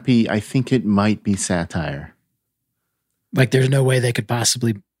crappy, I think it might be satire. Like, there's no way they could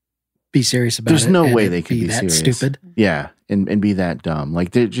possibly be serious about it. There's no way they could be that serious. Stupid. Yeah, and be that dumb.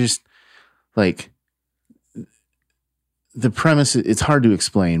 Like, they're just like, the premise, it's hard to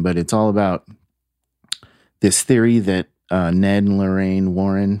explain, but it's all about this theory that Ned and Lorraine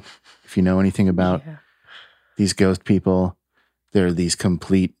Warren, if you know anything about these ghost people, they're these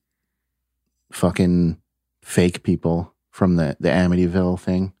complete fucking fake people from the Amityville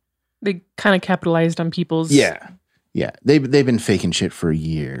thing. They kind of capitalized on people's... Yeah. They've been faking shit for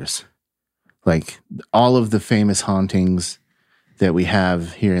years. Like, all of the famous hauntings that we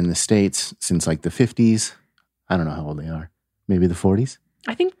have here in the States since like the 50s. I don't know how old they are. Maybe the 40s?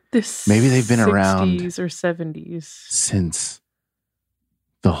 I think this maybe they've been around 60s or 70s. Since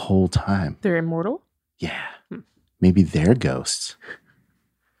the whole time. They're immortal? Yeah. Maybe they're ghosts.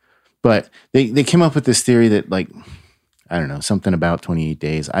 But they came up with this theory that, like, I don't know, something about 28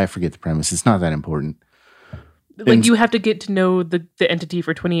 days. I forget the premise. It's not that important. Like, you have to get to know the entity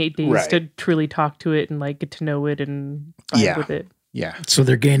for 28 days right. to truly talk to it and, like, get to know it and vibe with it. Yeah. So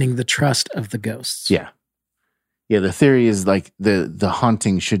they're gaining the trust of the ghosts. Yeah. Yeah, the theory is, like, the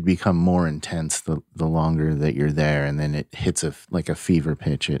haunting should become more intense the longer that you're there, and then it hits a fever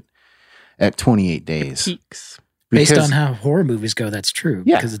pitch at 28 days. It peaks. Based on how horror movies go, that's true.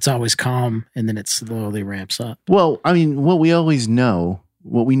 Yeah. Because it's always calm, and then it slowly ramps up. Well, I mean, what we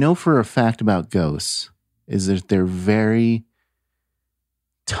know for a fact about ghosts is that they're very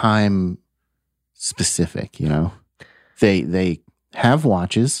time specific, They have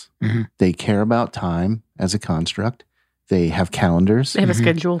watches. Mm-hmm. They care about time as a construct. They have calendars. They have a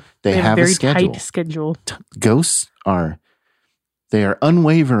schedule. They have a very a schedule. tight schedule. Ghosts are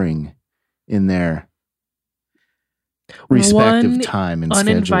unwavering in their respective time and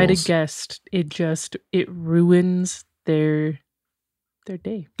uninvited schedules. guest, it ruins their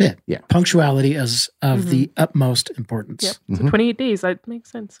day. Yeah. Punctuality is of the utmost importance. Yep. So 28 days, that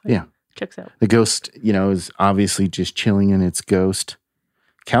makes sense. Yeah. Checks out. The ghost, is obviously just chilling in its ghost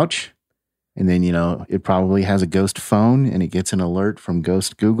couch. And then, it probably has a ghost phone and it gets an alert from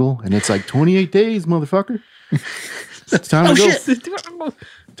Ghost Google. And it's like 28 days, motherfucker. It's time to go. Shit.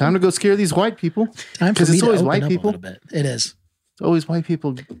 Time to go scare these white people. Because it's always white people. A little bit. It is. It's always white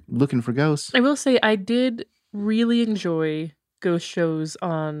people looking for ghosts. I will say I did really enjoy ghost shows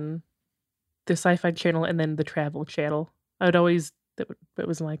on the Sci-Fi Channel and then the Travel Channel. That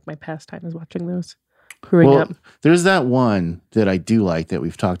was like my pastime is watching those growing up. There's that one that I do like that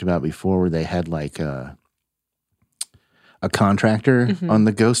we've talked about before where they had like a contractor on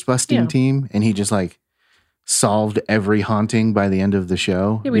the ghost busting team, and he just like solved every haunting by the end of the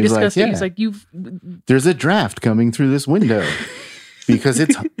show. Yeah, we discussed it. He's like, there's a draft coming through this window. Because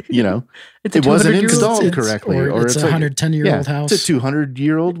it's, it wasn't installed correctly. Or it's a 110-year-old house. It's a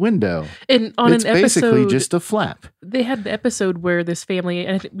 200-year-old window. And on it's an episode, basically just a flap. They had the episode where this family,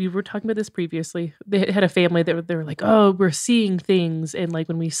 and I think we were talking about this previously, they had a family that they were like, oh, we're seeing things. And like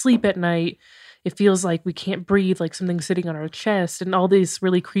when we sleep at night, it feels like we can't breathe, like something's sitting on our chest and all these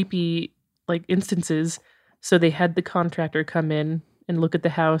really creepy like instances. So they had the contractor come in and look at the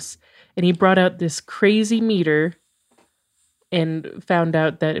house, and he brought out this crazy meter and found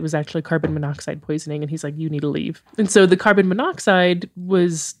out that it was actually carbon monoxide poisoning. And he's like, you need to leave. And so the carbon monoxide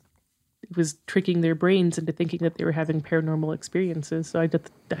was tricking their brains into thinking that they were having paranormal experiences. So I thought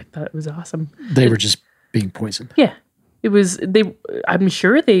it was awesome. They were just being poisoned. Yeah. I'm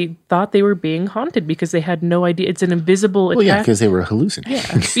sure they thought they were being haunted because they had no idea. It's an invisible attack. Well, yeah, because they were hallucinating.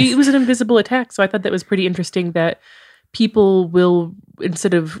 Yeah. It was an invisible attack. So I thought that was pretty interesting that people will,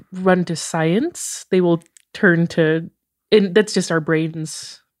 instead of run to science, they will turn to, and that's just our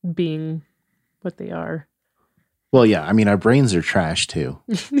brains being what they are. Well, yeah. I mean, our brains are trash too.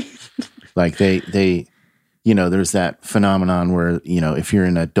 Like they, there's that phenomenon where, if you're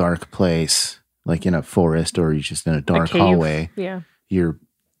in a dark place, like in a forest or you're just in a dark hallway, yeah,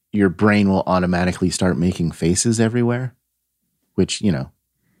 your brain will automatically start making faces everywhere, which,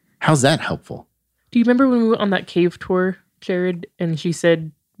 how's that helpful? Do you remember when we went on that cave tour, Jared, and she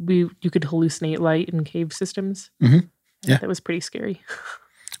said you could hallucinate light in cave systems? Mm-hmm. Yeah. That was pretty scary.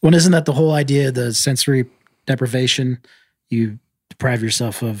 Well, isn't that the whole idea, the sensory deprivation? You deprive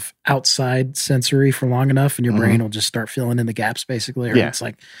yourself of outside sensory for long enough and your brain will just start filling in the gaps, basically. Or it's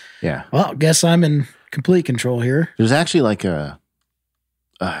like, well, I guess I'm in complete control here. There's actually like I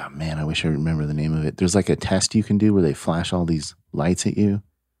wish I remember the name of it. There's like a test you can do where they flash all these lights at you,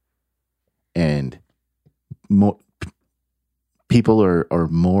 and people are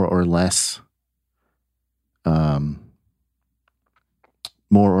more or less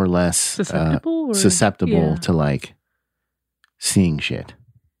susceptible to like seeing shit.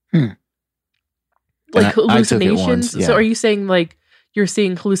 Like hallucinations. So are you saying like you're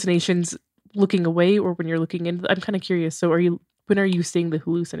seeing hallucinations looking away or when you're looking in? I'm kind of curious. So when are you seeing the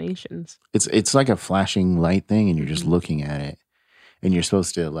hallucinations? It's like a flashing light thing and you're just looking at it and you're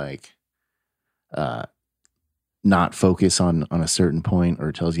supposed to like not focus on a certain point, or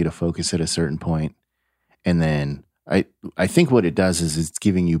it tells you to focus at a certain point. And then I think what it does is it's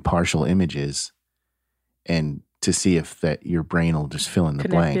giving you partial images and to see if that your brain will just fill in the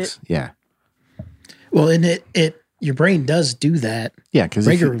blanks. Yeah. Well, and your brain does do that. Yeah, because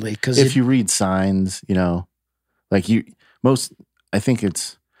regularly. Because if you read signs, like I think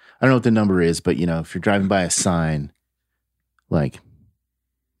it's, I don't know what the number is, but if you're driving by a sign, like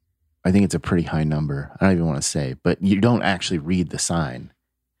I think it's a pretty high number. I don't even want to say, but you don't actually read the sign.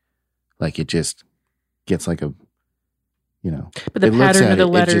 Like it just gets like a, but the pattern of the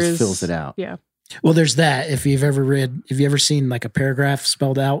letters, it just fills it out. Yeah. Well, there's that. If you've ever seen like a paragraph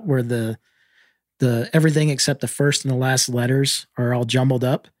spelled out where the everything except the first and the last letters are all jumbled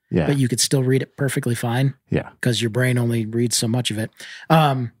up, but you could still read it perfectly fine. Yeah. Because your brain only reads so much of it.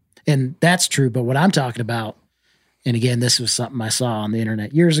 And that's true. But what I'm talking about, and again, this was something I saw on the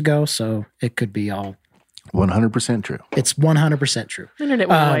internet years ago, so it could be all 100% true. It's 100% true. The internet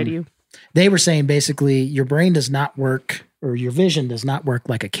won't lie to you. They were saying basically your brain does not work, or your vision does not work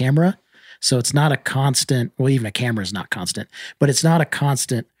like a camera. So it's not a constant, well, even a camera is not constant, but it's not a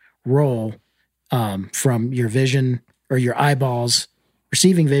constant roll from your vision or your eyeballs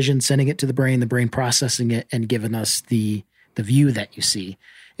receiving vision, sending it to the brain processing it and giving us the view that you see.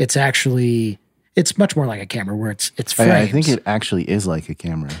 It's actually, it's much more like a camera where it's frames. I think it actually is like a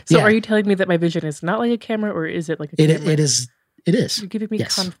camera. So are you telling me that my vision is not like a camera, or is it like a camera? It is. You're giving me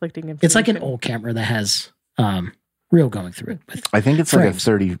conflicting information. It's like an old camera that has reel going through it. I think it's frames. Like a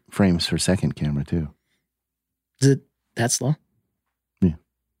 30 frames per second camera too. Is it that slow? Yeah.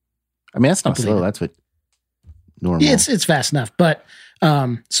 I mean, that's not slow. That's what normal. Yeah, it's fast enough. But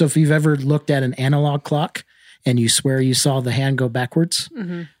so if you've ever looked at an analog clock and you swear you saw the hand go backwards,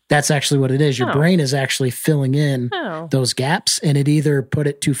 that's actually what it is. Your brain is actually filling in those gaps, and it either put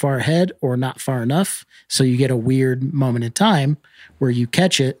it too far ahead or not far enough. So you get a weird moment in time where you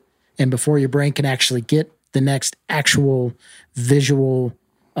catch it, and before your brain can actually get the next actual visual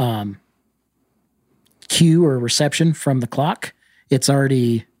cue or reception from the clock, it's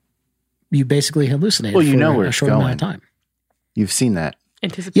already, you basically hallucinated where a short amount of time. You've seen that.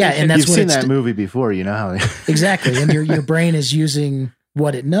 Anticipation. Yeah, and that's you've seen that movie before. You know how exactly, and your brain is using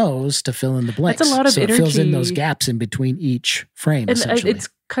what it knows to fill in the blanks. That's a lot of energy. It fills in those gaps in between each frame. And essentially, it's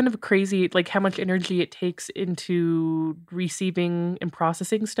kind of crazy, like how much energy it takes into receiving and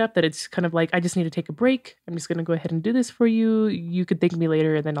processing stuff. That it's kind of like, I just need to take a break. I'm just going to go ahead and do this for you. You could thank me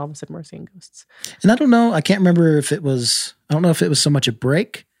later, and then all of a sudden we're seeing ghosts. And I don't know. I can't remember if it was. I don't know if it was so much a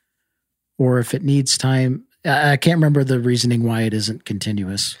break, or if it needs time. I can't remember the reasoning why it isn't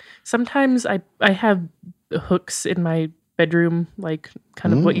continuous. Sometimes I have hooks in my bedroom, like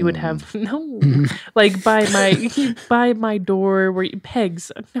kind of what you would have. No, like by my door where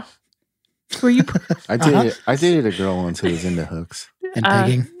pegs. No, where you. I dated a girl once who was into hooks and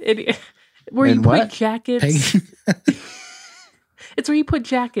pegging. Where you put jackets. It's where you put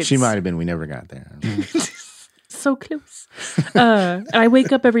jackets. She might have been. We never got there. So close. I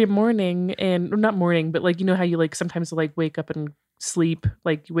wake up every morning and not morning, but like, you know how you like sometimes like wake up and sleep,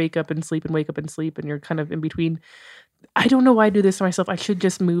 like you wake up and sleep and wake up and sleep and you're kind of in between. I don't know why I do this to myself. I should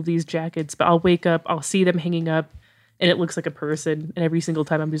just move these jackets, but I'll wake up, I'll see them hanging up and it looks like a person. And every single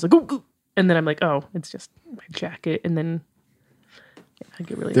time I'm just like, ooh. And then I'm like, oh, it's just my jacket. And then I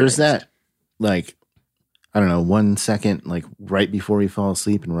get really There's embarrassed. that, like, I don't know, 1 second, like right before you fall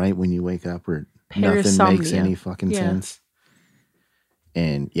asleep and right when you wake up where nothing makes any fucking sense.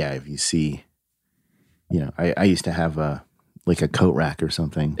 And yeah, if you see, you know, I used to have a coat rack or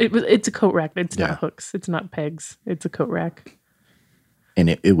something. It's a coat rack. It's not hooks. It's not pegs. It's a coat rack. And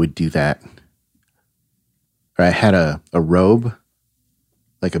it would do that. Or I had a robe,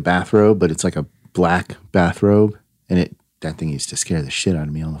 like a bathrobe, but it's like a black bathrobe. And that thing used to scare the shit out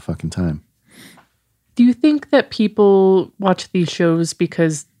of me all the fucking time. Do you think that people watch these shows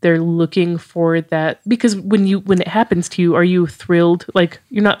because they're looking for that? Because when it happens to you, are you thrilled? Like,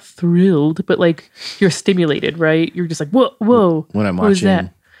 you're not thrilled, but like you're stimulated, right? You're just like, whoa. When I'm what was watching,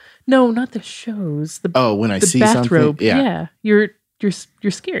 that? No, not the shows. When I see bathrobe, something, yeah. You're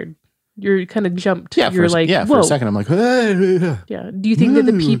scared. You're kind of jumped. Yeah, you're like, for a second, I'm like, yeah. Do you think that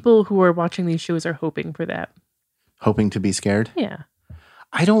the people who are watching these shows are hoping for that? Hoping to be scared? Yeah.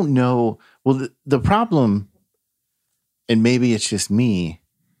 I don't know. Well, the problem, and maybe it's just me,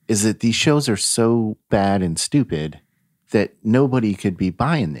 is that these shows are so bad and stupid that nobody could be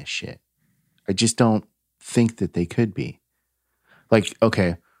buying this shit. I just don't think that they could be. Like,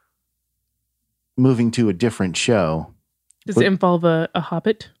 okay, moving to a different show. Does it involve a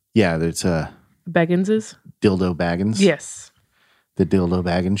hobbit? Yeah, there's a Bagginses? Dildo Baggins. Yes. The Dildo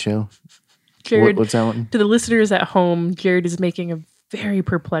Baggins show. Jared, what's that one? To the listeners at home, Jared is making a very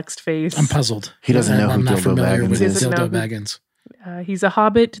perplexed face. I'm puzzled. He doesn't know who Dildo Baggins is. Dildo Baggins. He's a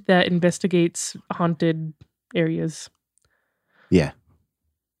hobbit that investigates haunted areas. Yeah.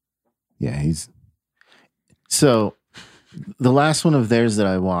 Yeah, So, the last one of theirs that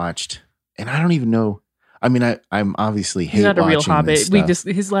I watched, and I don't even know. I mean, I'm obviously hate watching He's not a real hobbit.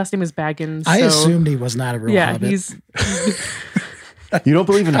 His last name is Baggins. I assumed he was not a real hobbit. He's You don't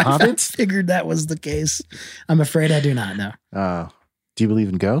believe in hobbits? I figured that was the case. I'm afraid I do not know. Do you believe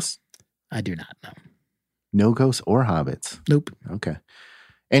in ghosts? I do not know. No ghosts or hobbits? Nope. Okay.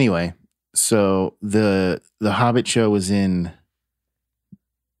 Anyway, so the Hobbit show was they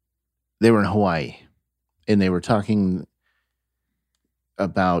were in Hawaii, and they were talking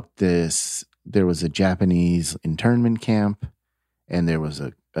about this. There was a Japanese internment camp, and there was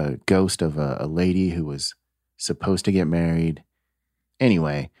a ghost of a lady who was supposed to get married.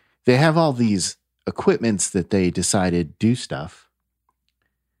 Anyway, they have all these equipments that they decided do stuff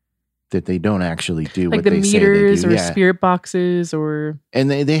that they don't actually do, like what the they say they meters do. or Yeah. spirit boxes or... And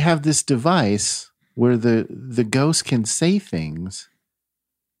they have this device where the ghost can say things,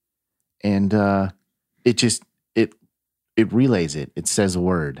 and it relays it. It says a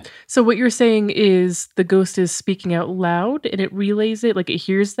word. So what you're saying is the ghost is speaking out loud and it relays it, like it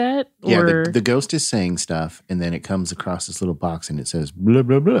hears that? Yeah, or... the ghost is saying stuff, and then it comes across this little box and it says blah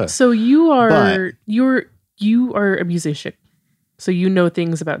blah blah. So you are a musician. So you know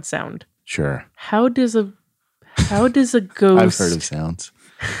things about sound. Sure. How does a ghost I've heard of sounds.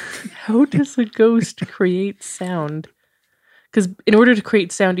 How does a ghost create sound? Because in order to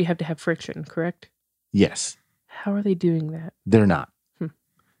create sound, you have to have friction, correct? Yes. How are they doing that? They're not.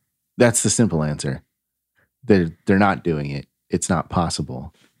 That's the simple answer. They're not doing it. It's not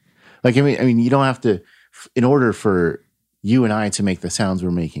possible. Like, I mean, you don't have to. In order for you and I to make the sounds we're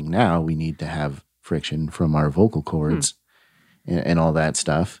making now, we need to have friction from our vocal cords and all that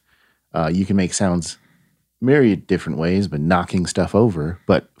stuff. You can make sounds myriad different ways, but knocking stuff over.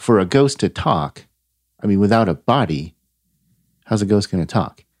 But for a ghost to talk, I mean, without a body, how's a ghost going to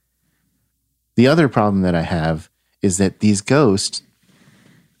talk? The other problem that I have is that these ghosts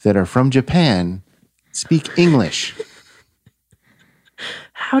that are from Japan speak English.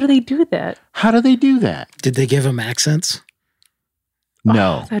 How do they do that? How do they do that? Did they give them accents?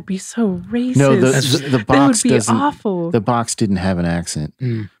 No. Oh, that'd be so racist. No, the box that would be doesn't. awful. The box didn't have an accent.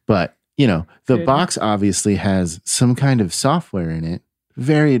 But, the Good. box obviously has some kind of software in it,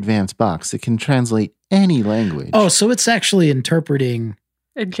 very advanced box that can translate any language. Oh, so it's actually interpreting.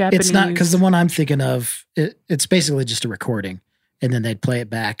 In Japanese. It's not, because the one I'm thinking of, it's basically just a recording, and then they'd play it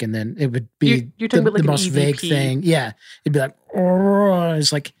back, and then it would be You're talking about like the an most EVP. vague thing. Yeah, it'd be like, oh,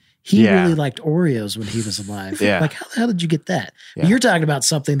 it's like he really liked Oreos when he was alive. Yeah. Like, how the hell did you get that? Yeah. You're talking about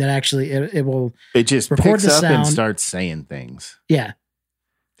something that actually it will. It just record picks the up and sound. starts saying things. Yeah.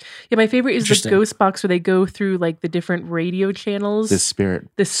 Yeah, my favorite is the Interesting. ghost box where they go through like the different radio channels. The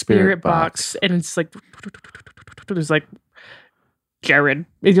spirit box, and it's like there's like Jared,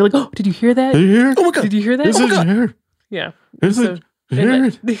 and you're like, oh, did you hear that? Did you hear? Oh my God. Did you hear that? Is Oh it my God. Jared? Yeah. Is So- it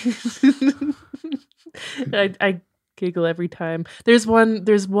Jared? I giggle every time. There's one.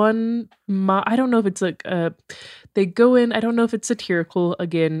 I don't know if it's like they go in. I don't know if it's satirical.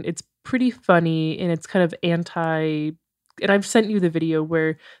 Again, it's pretty funny and it's kind of anti. And I've sent you the video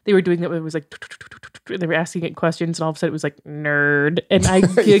where they were doing that. Where it was like they were asking it questions, and all of a sudden it was like nerd, and I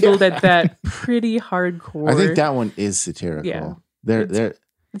giggled at that pretty hardcore. I think that one is satirical. Yeah. They're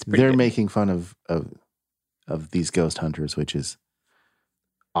It's pretty they're good. making fun of these ghost hunters, which is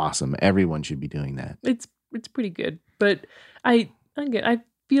awesome. Everyone should be doing that. It's pretty good, but I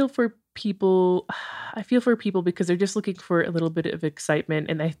feel for people. I feel for people because they're just looking for a little bit of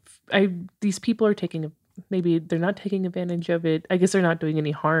excitement, and these people are maybe they're not taking advantage of it. I guess they're not doing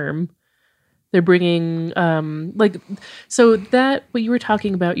any harm. They're bringing so that what you were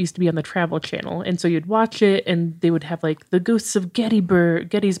talking about used to be on the Travel Channel, and so you'd watch it, and they would have like the ghosts of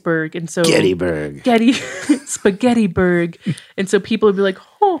Gettysburg, and so Spaghettiburg, and so people would be like,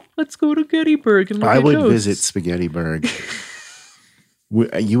 "Oh, let's go to Gettysburg and look I at would ghosts." visit Spaghettiburg.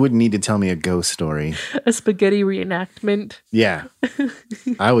 You wouldn't need to tell me a ghost story. A spaghetti reenactment. Yeah,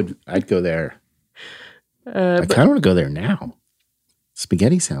 I'd go there. I But kind of want to go there now.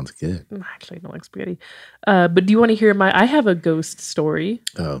 Spaghetti sounds good. actually, I don't like spaghetti. But do you want to hear I have a ghost story.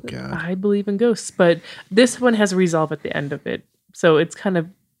 Oh God. I believe in ghosts, but this one has a resolve at the end of it. So it's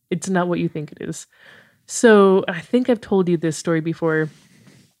not what you think it is. So I think I've told you this story before.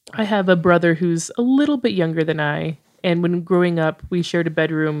 I have a brother who's a little bit younger than I. And when growing up, we shared a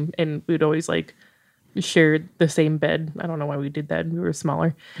bedroom and we'd always like share the same bed. I don't know why we did that. We were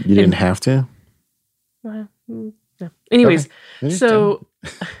smaller. You didn't have to? No. Anyways, Okay. so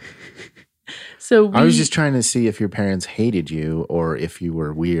I was just trying to see if your parents hated you or if you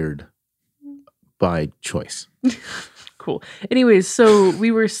were weird by choice. cool. Anyways, so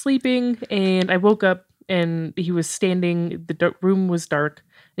we were sleeping and I woke up and he was standing, room was dark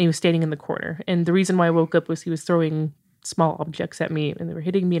and he was standing in the corner. And the reason why I woke up was he was throwing small objects at me and they were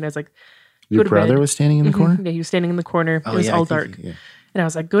hitting me. And I was like, Your to brother bed. was standing in the corner? Yeah, he was standing in the corner. Oh, It was yeah, all I think dark. yeah. And I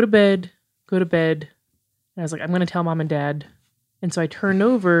was like, go to bed. And I was like, I'm going to tell mom and dad. And so I turn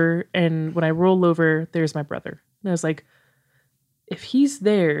over, and when I roll over, there's my brother. And I was like, if he's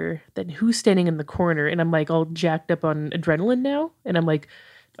there, then who's standing in the corner? And I'm like all jacked up on adrenaline now. And I'm like,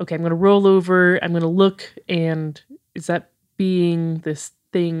 okay, I'm going to roll over. I'm going to look. And is that being this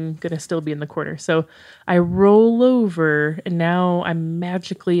thing going to still be in the corner? So I roll over, and now I'm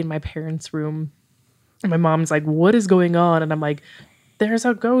magically in my parents' room. And my mom's like, what is going on? And I'm like, there's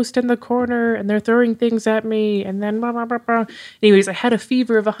a ghost in the corner and they're throwing things at me. And then blah, blah, blah, blah. Anyways, I had a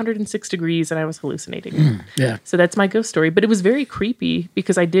fever of 106 degrees and I was hallucinating. Yeah. So that's my ghost story. But it was very creepy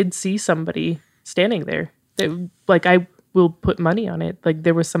because I did see somebody standing there. Like, I will put money on it. Like,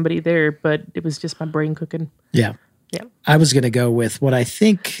 there was somebody there, but it was just my brain cooking. Yeah. Yeah. I was going to go with what I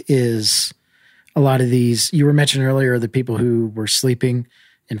think is a lot of these. You were mentioning earlier the people who were sleeping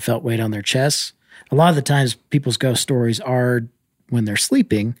and felt weight on their chests. A lot of the times people's ghost stories are when they're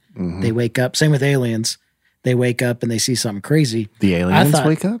sleeping, they wake up. Same with aliens. They wake up and they see something crazy. The aliens thought-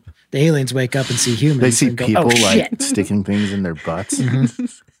 wake up? The aliens wake up and see humans. They see and go, people oh, like shit. sticking things in their butts.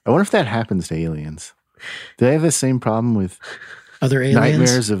 I wonder if that happens to aliens. Do they have the same problem with Other aliens.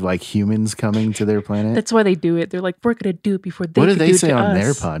 nightmares of like humans coming to their planet? That's why they do it. They're like, we're going to do it before they What do could they do it say to on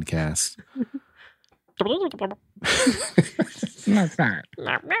their us. podcast?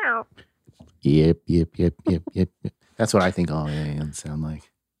 Yep. That's what I think all aliens sound like.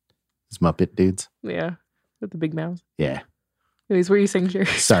 It's Muppet dudes. Yeah. With the big mouths. Yeah. Anyways, what are you saying, Jerry?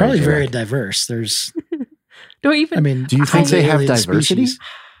 Sorry. Probably Jared. very diverse. There's, Don't even. I mean, Do you think they have alien diversity? species.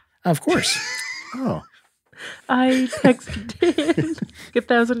 Of course. Oh. I texted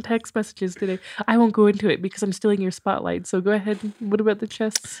 1,000 text messages today. I won't go into it because I'm stealing your spotlight. So go ahead. What about the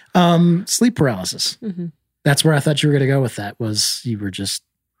chests? Sleep paralysis. Mm-hmm. That's where I thought you were going to go with that. Was you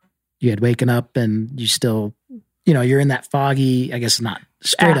had waken up and you still, you're in that foggy, I guess not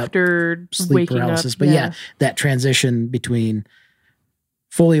straight After up sleep waking paralysis, up, but yeah, that transition between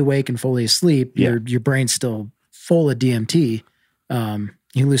fully awake and fully asleep, Yeah. your brain's still full of DMT.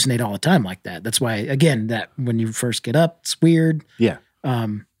 You hallucinate all the time like that. That's why, again, that when you first get up, it's weird. Yeah.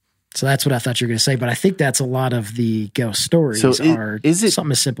 So that's what I thought you were going to say, but I think that's a lot of the ghost stories So is it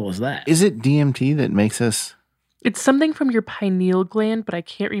something as simple as that. Is it DMT that makes us? It's something from your pineal gland, but I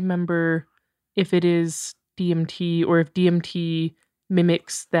can't remember if it is DMT or if DMT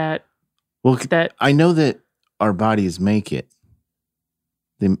mimics that. Well, I know that our bodies make it.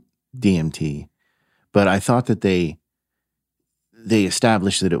 the DMT, but I thought that they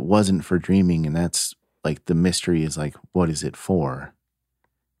established that it wasn't for dreaming, and that's like the mystery is like, what is it for?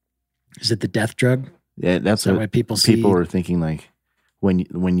 Is it the death drug? Yeah, that's Is that what why people are thinking. Like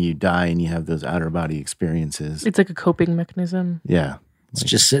when you die and you have those outer body experiences, It's like a coping mechanism. yeah, It's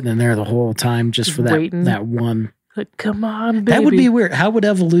just sitting in there the whole time just for Waiting. that one. Like, come on, baby. That would be weird. How would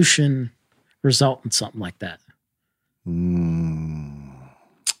evolution result in something like that?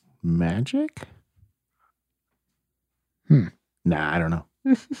 Magic? Nah, I don't know.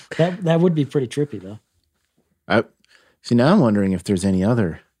 That would be pretty trippy though. See, now I'm wondering if there's any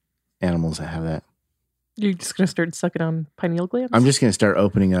other animals that have that. You're just going to start sucking on pineal glands? I'm just going to start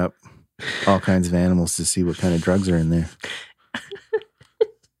opening up all kinds of animals to see what kind of drugs are in there.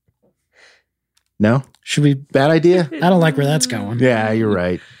 No? Should we? Bad idea? I don't like where that's going. Yeah, you're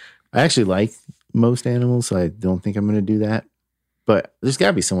right. I actually like most animals, so I don't think I'm going to do that. But there's got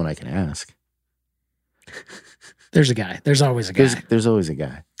to be someone I can ask. There's a guy. There's always a guy. There's always a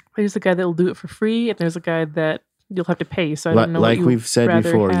guy. There's a guy that will do it for free, and there's a guy that you'll have to pay. So I don't know. Like what we've said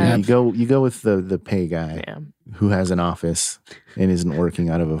before, have. you go with the pay guy who has an office and isn't working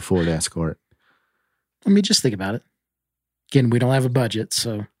out of a Ford Escort. I mean, just think about it. Again, we don't have a budget,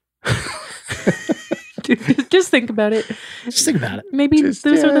 so Just think about it. just think about it. Maybe those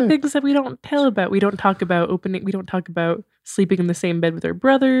are the things that we don't tell about. We don't talk about opening. We don't talk about sleeping in the same bed with our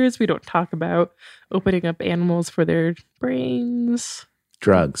brothers. We don't talk about opening up animals for their brains.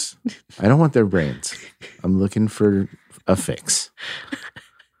 Drugs. I don't want their brains. I'm looking for a fix.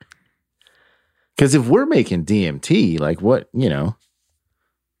 Because if we're making DMT, like what,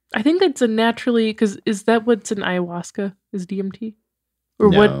 I think that's a naturally, because is that what's in ayahuasca is DMT? Or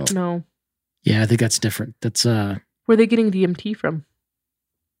No. what? No. Yeah, I think that's different. That's Where are they getting DMT from?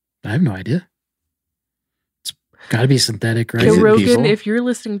 I have no idea. It's got to be synthetic, right? Joe Is it Rogan, people? if you're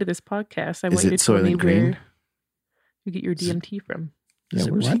listening to this podcast, I Is want you it to tell me Soylent Green? where you get your DMT from. Is Yeah,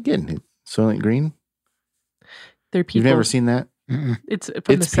 it where's he what? getting it? Soylent Green? They're people. You've never seen that? Mm-mm. It's from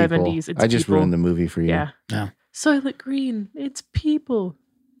It's the people. 70s. It's I just people. ruined the movie for you. Yeah. No. Soylent Green. It's people.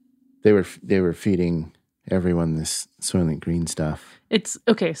 They were feeding everyone this Soylent Green stuff. It's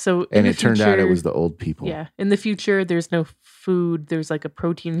okay. So, And it turned out it was the old people. Yeah. In the future, there's no food. There's like a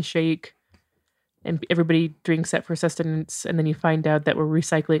protein shake, and everybody drinks that for sustenance. And then you find out that we're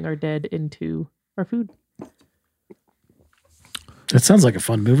recycling our dead into our food. That sounds like a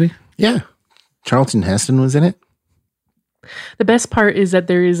fun movie. Yeah. Charlton Heston was in it. The best part is that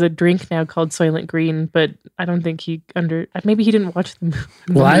there is a drink now called Soylent Green, but I don't think maybe he didn't watch the movie.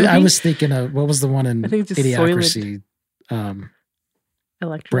 Well, I was thinking of what was the one in I think it's just Idiocracy? Electrolytes.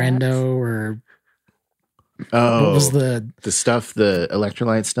 Brando or Oh, what was the stuff, the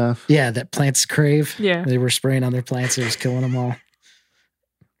electrolyte stuff? that plants crave? Yeah. They were spraying on their plants. It was killing them all.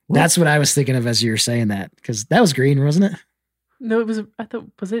 That's what I was thinking of as you were saying that, because that was green, wasn't it? No, it was. I thought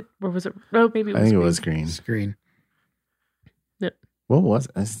was it or was it? Oh, maybe it was. I think green. it was green. It's green. What was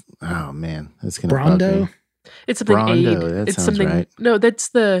it? Oh, man. That's going to bug Brando? me. It's something Brando, aid. that It's sounds something. right. No, that's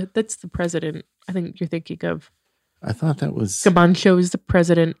the president. I think you're thinking of. I thought that was... Gabancho is the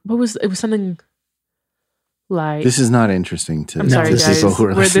president. What was it? Was something like. This is not interesting to I'm No, sorry, this guys. people who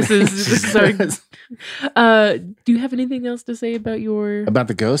are Where this listening. is our, do you have anything else to say about your About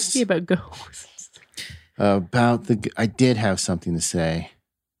the ghosts? Yeah, about ghosts? I did have something to say.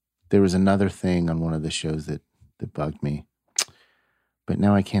 There was another thing on one of the shows that bugged me, but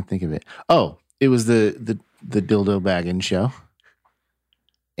now I can't think of it. Oh, it was the Dildo Baggins show,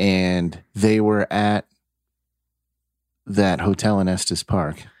 and they were at that hotel in Estes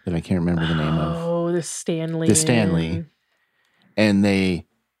Park that I can't remember the name of. Oh, the Stanley. The Stanley. And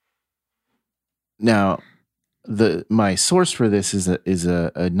my source for this is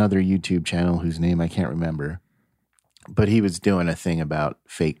another YouTube channel whose name I can't remember, but he was doing a thing about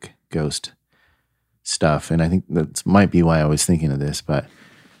fake ghost stuff, and I think that might be why I was thinking of this. But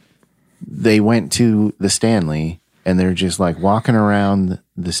they went to the Stanley, and they're just like walking around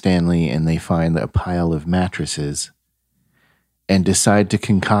the Stanley, and they find a pile of mattresses, and decide to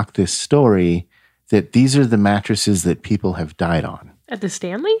concoct this story that these are the mattresses that people have died on At the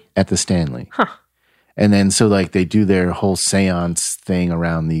Stanley? at the Stanley. Huh. And then so like they do their whole seance thing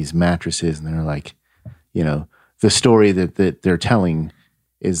around these mattresses, and they're like, the story that they're telling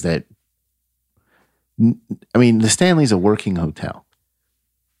is that, I mean, the Stanley's a working hotel.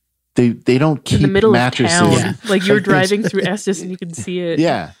 They don't keep In the middle mattresses. of town. Yeah. Like you're driving through Estes and you can see it.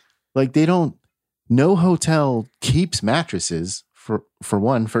 Yeah. Like no hotel keeps mattresses for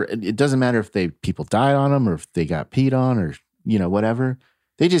it doesn't matter if people died on them or if they got peed on or, whatever.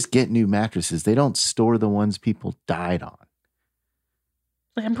 They just get new mattresses. They don't store the ones people died on.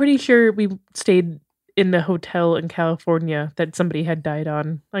 Like, I'm pretty sure we stayed in the hotel in California that somebody had died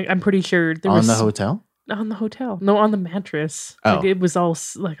on. Like, I'm pretty sure there was On the hotel? on the hotel. No, on the mattress. Oh. Like, it was all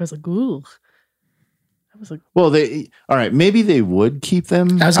like, I was like, ooh. I was like, Well, all right, maybe they would keep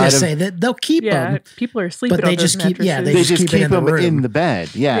them. I was going to say that they'll keep them. people are sleeping But on they those just keep- yeah, mattresses. They just keep it in the them room. in the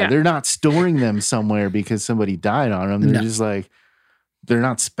bed. Yeah, Yeah. they're not storing them somewhere because somebody died on them. They're No. just like, they're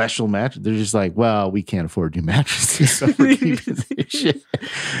not special mattresses. They're just like, well, we can't afford new mattresses, so we're keeping this shit.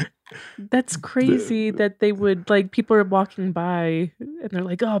 That's crazy that they would, like, people are walking by and they're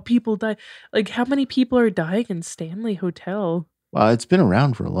like, oh, people die. Like, how many people are dying in Stanley Hotel? Well, it's been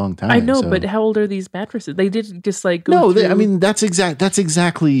around for a long time. I know, so- but how old are these mattresses? They didn't just like go No, through. I mean that's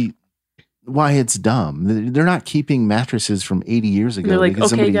exactly why it's dumb. They're not keeping mattresses from 80 years ago. they're like, okay, because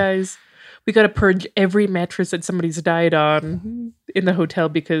somebody- guys, we got to purge every mattress that somebody's died on in the hotel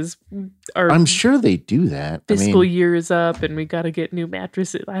because our I'm sure they do that. fiscal year is up and we got to get new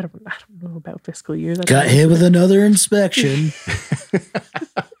mattresses. I don't know about fiscal years. I don't Got know. hit with another inspection.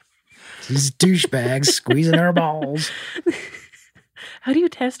 These douchebags squeezing our balls. How do you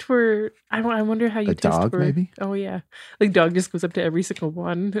test for? I wonder how you A test dog, for. maybe? Oh yeah, like dog just goes up to every single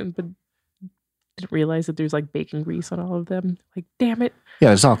one, but didn't realize that there's like bacon grease on all of them. Like, damn it! Yeah,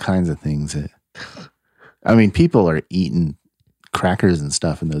 there's all kinds of things that. I mean, people are eating crackers and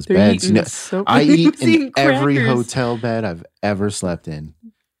stuff in those They're beds. eating so. I eat in eating every crackers. hotel bed I've ever slept in.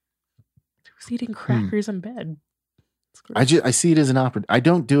 Who's eating crackers in bed? It's gross. I see it as an opportunity. I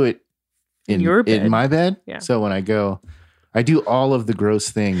don't do it In your bed. in my bed. Yeah. So when I go, I do all of the gross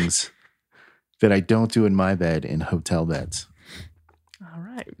things that I don't do in my bed in hotel beds. All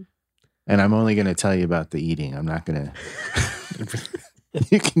right. And I'm only going to tell you about the eating. I'm not going to.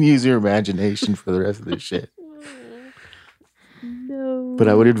 You can use your imagination for the rest of this shit. No. But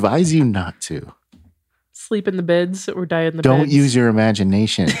I would advise you not to. sleep in the beds or die in the Don't beds. use your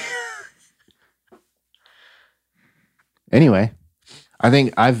imagination. Anyway, I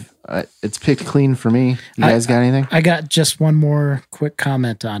think it's picked clean for me. You guys got anything? I got just one more quick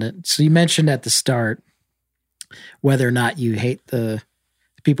comment on it. So you mentioned at the start whether or not you hate the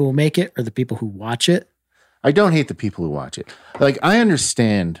people who make it or the people who watch it. I don't hate the people who watch it. Like, I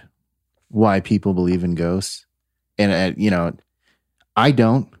understand why people believe in ghosts. And, I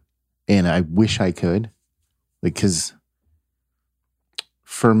don't. And I wish I could. Like, because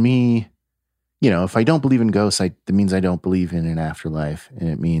for me, if I don't believe in ghosts, that means I don't believe in an afterlife. And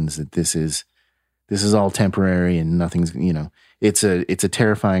it means that this is all temporary and nothing's, it's a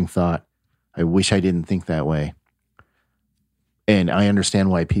terrifying thought. I wish I didn't think that way. And I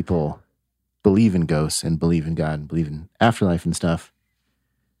understand why people believe in ghosts and believe in God and believe in afterlife and stuff.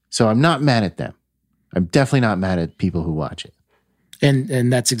 So I'm not mad at them. I'm definitely not mad at people who watch it.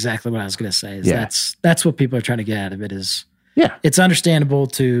 And that's exactly what I was going to say. That's what people are trying to get out of it is, Yeah. it's understandable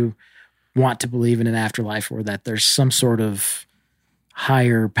to want to believe in an afterlife or that there's some sort of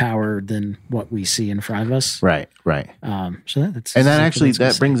higher power than what we see in front of us. Right. So that's And exactly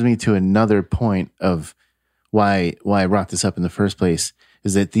that brings me to another point of why I brought this up in the first place,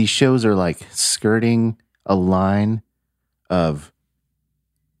 is that these shows are like skirting a line of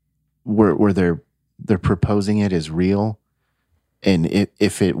where they're proposing it as real. And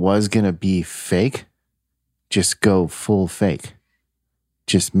if it was going to be fake, just go full fake.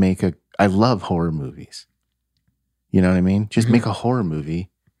 Just I love horror movies. You know what I mean? Just make a horror movie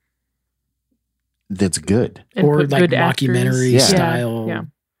that's good. And or put like good actors. mockumentary Yeah. style Yeah.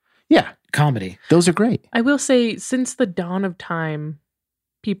 Yeah, comedy. those are great. I will say, since the dawn of time,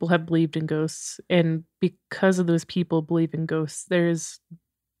 people have believed in ghosts. And because of those people believe in ghosts, there's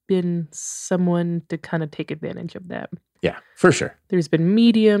been someone to kind of take advantage of that. Yeah, for sure. There's been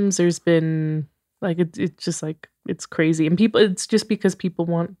mediums. There's been like, it's just like, it's crazy. And it's just because people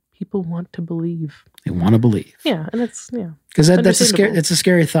want to believe. They want to believe. Yeah. And it's, yeah. Because that's Understandable. it's a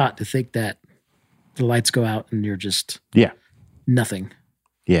scary thought to think that the lights go out and you're just nothing.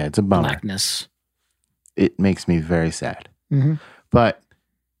 Yeah, it's a bummer. Blackness. It makes me very sad. Mm-hmm. But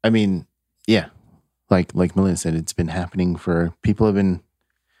I mean, yeah, like Melinda said, it's been happening for people have been,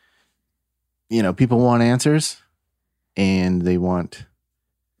 people want answers and they want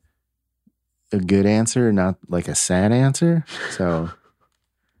a good answer, not like a sad answer. So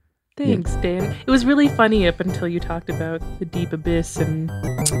Thanks, Dan. It was really funny up until you talked about the deep abyss and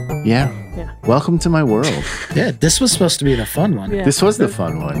yeah. Welcome to my world. Yeah, this was supposed to be the fun one. yeah, This was the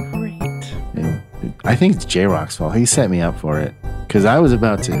fun one. Great. And I think it's J-Rock's fault. He set me up for it because I was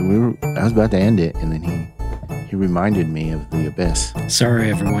about to end it, and then he reminded me of the abyss. Sorry,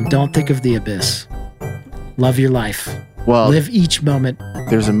 everyone. Don't think of the abyss. Love your life. Well, Live each moment.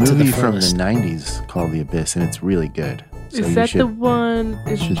 there's a to the movie from the fullest. 90s called The Abyss, and it's really good. So is you that should, the one?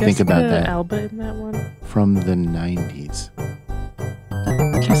 Is should Jessica think about that. Alba in that one? From the 90s.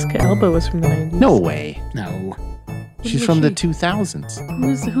 Jessica Alba was from the 90s. No way. No. She's was from the she?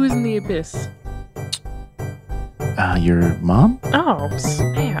 2000s. Who's in the Abyss? Your mom? Oh,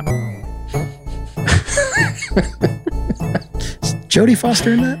 snap. Is Jodie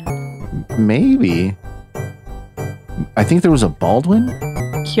Foster in that? Maybe. I think there was a Baldwin.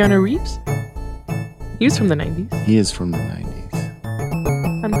 Keanu Reeves? He was from the 90s. He is from the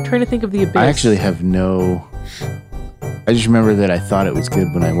 90s. I'm trying to think of the Abyss. I actually have no... I just remember that I thought it was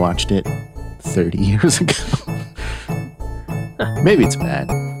good when I watched it 30 years ago. Maybe it's bad.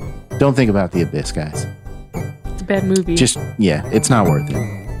 Don't think about The Abyss, guys. It's a bad movie. It's not worth it.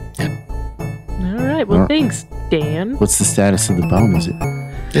 All right. Well, thanks, Dan. What's the status of the bone? Is it?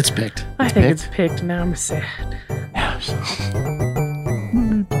 It's picked. I think it's picked. Now I'm sad.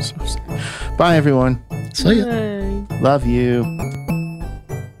 Bye, everyone. See ya. Bye. Love you.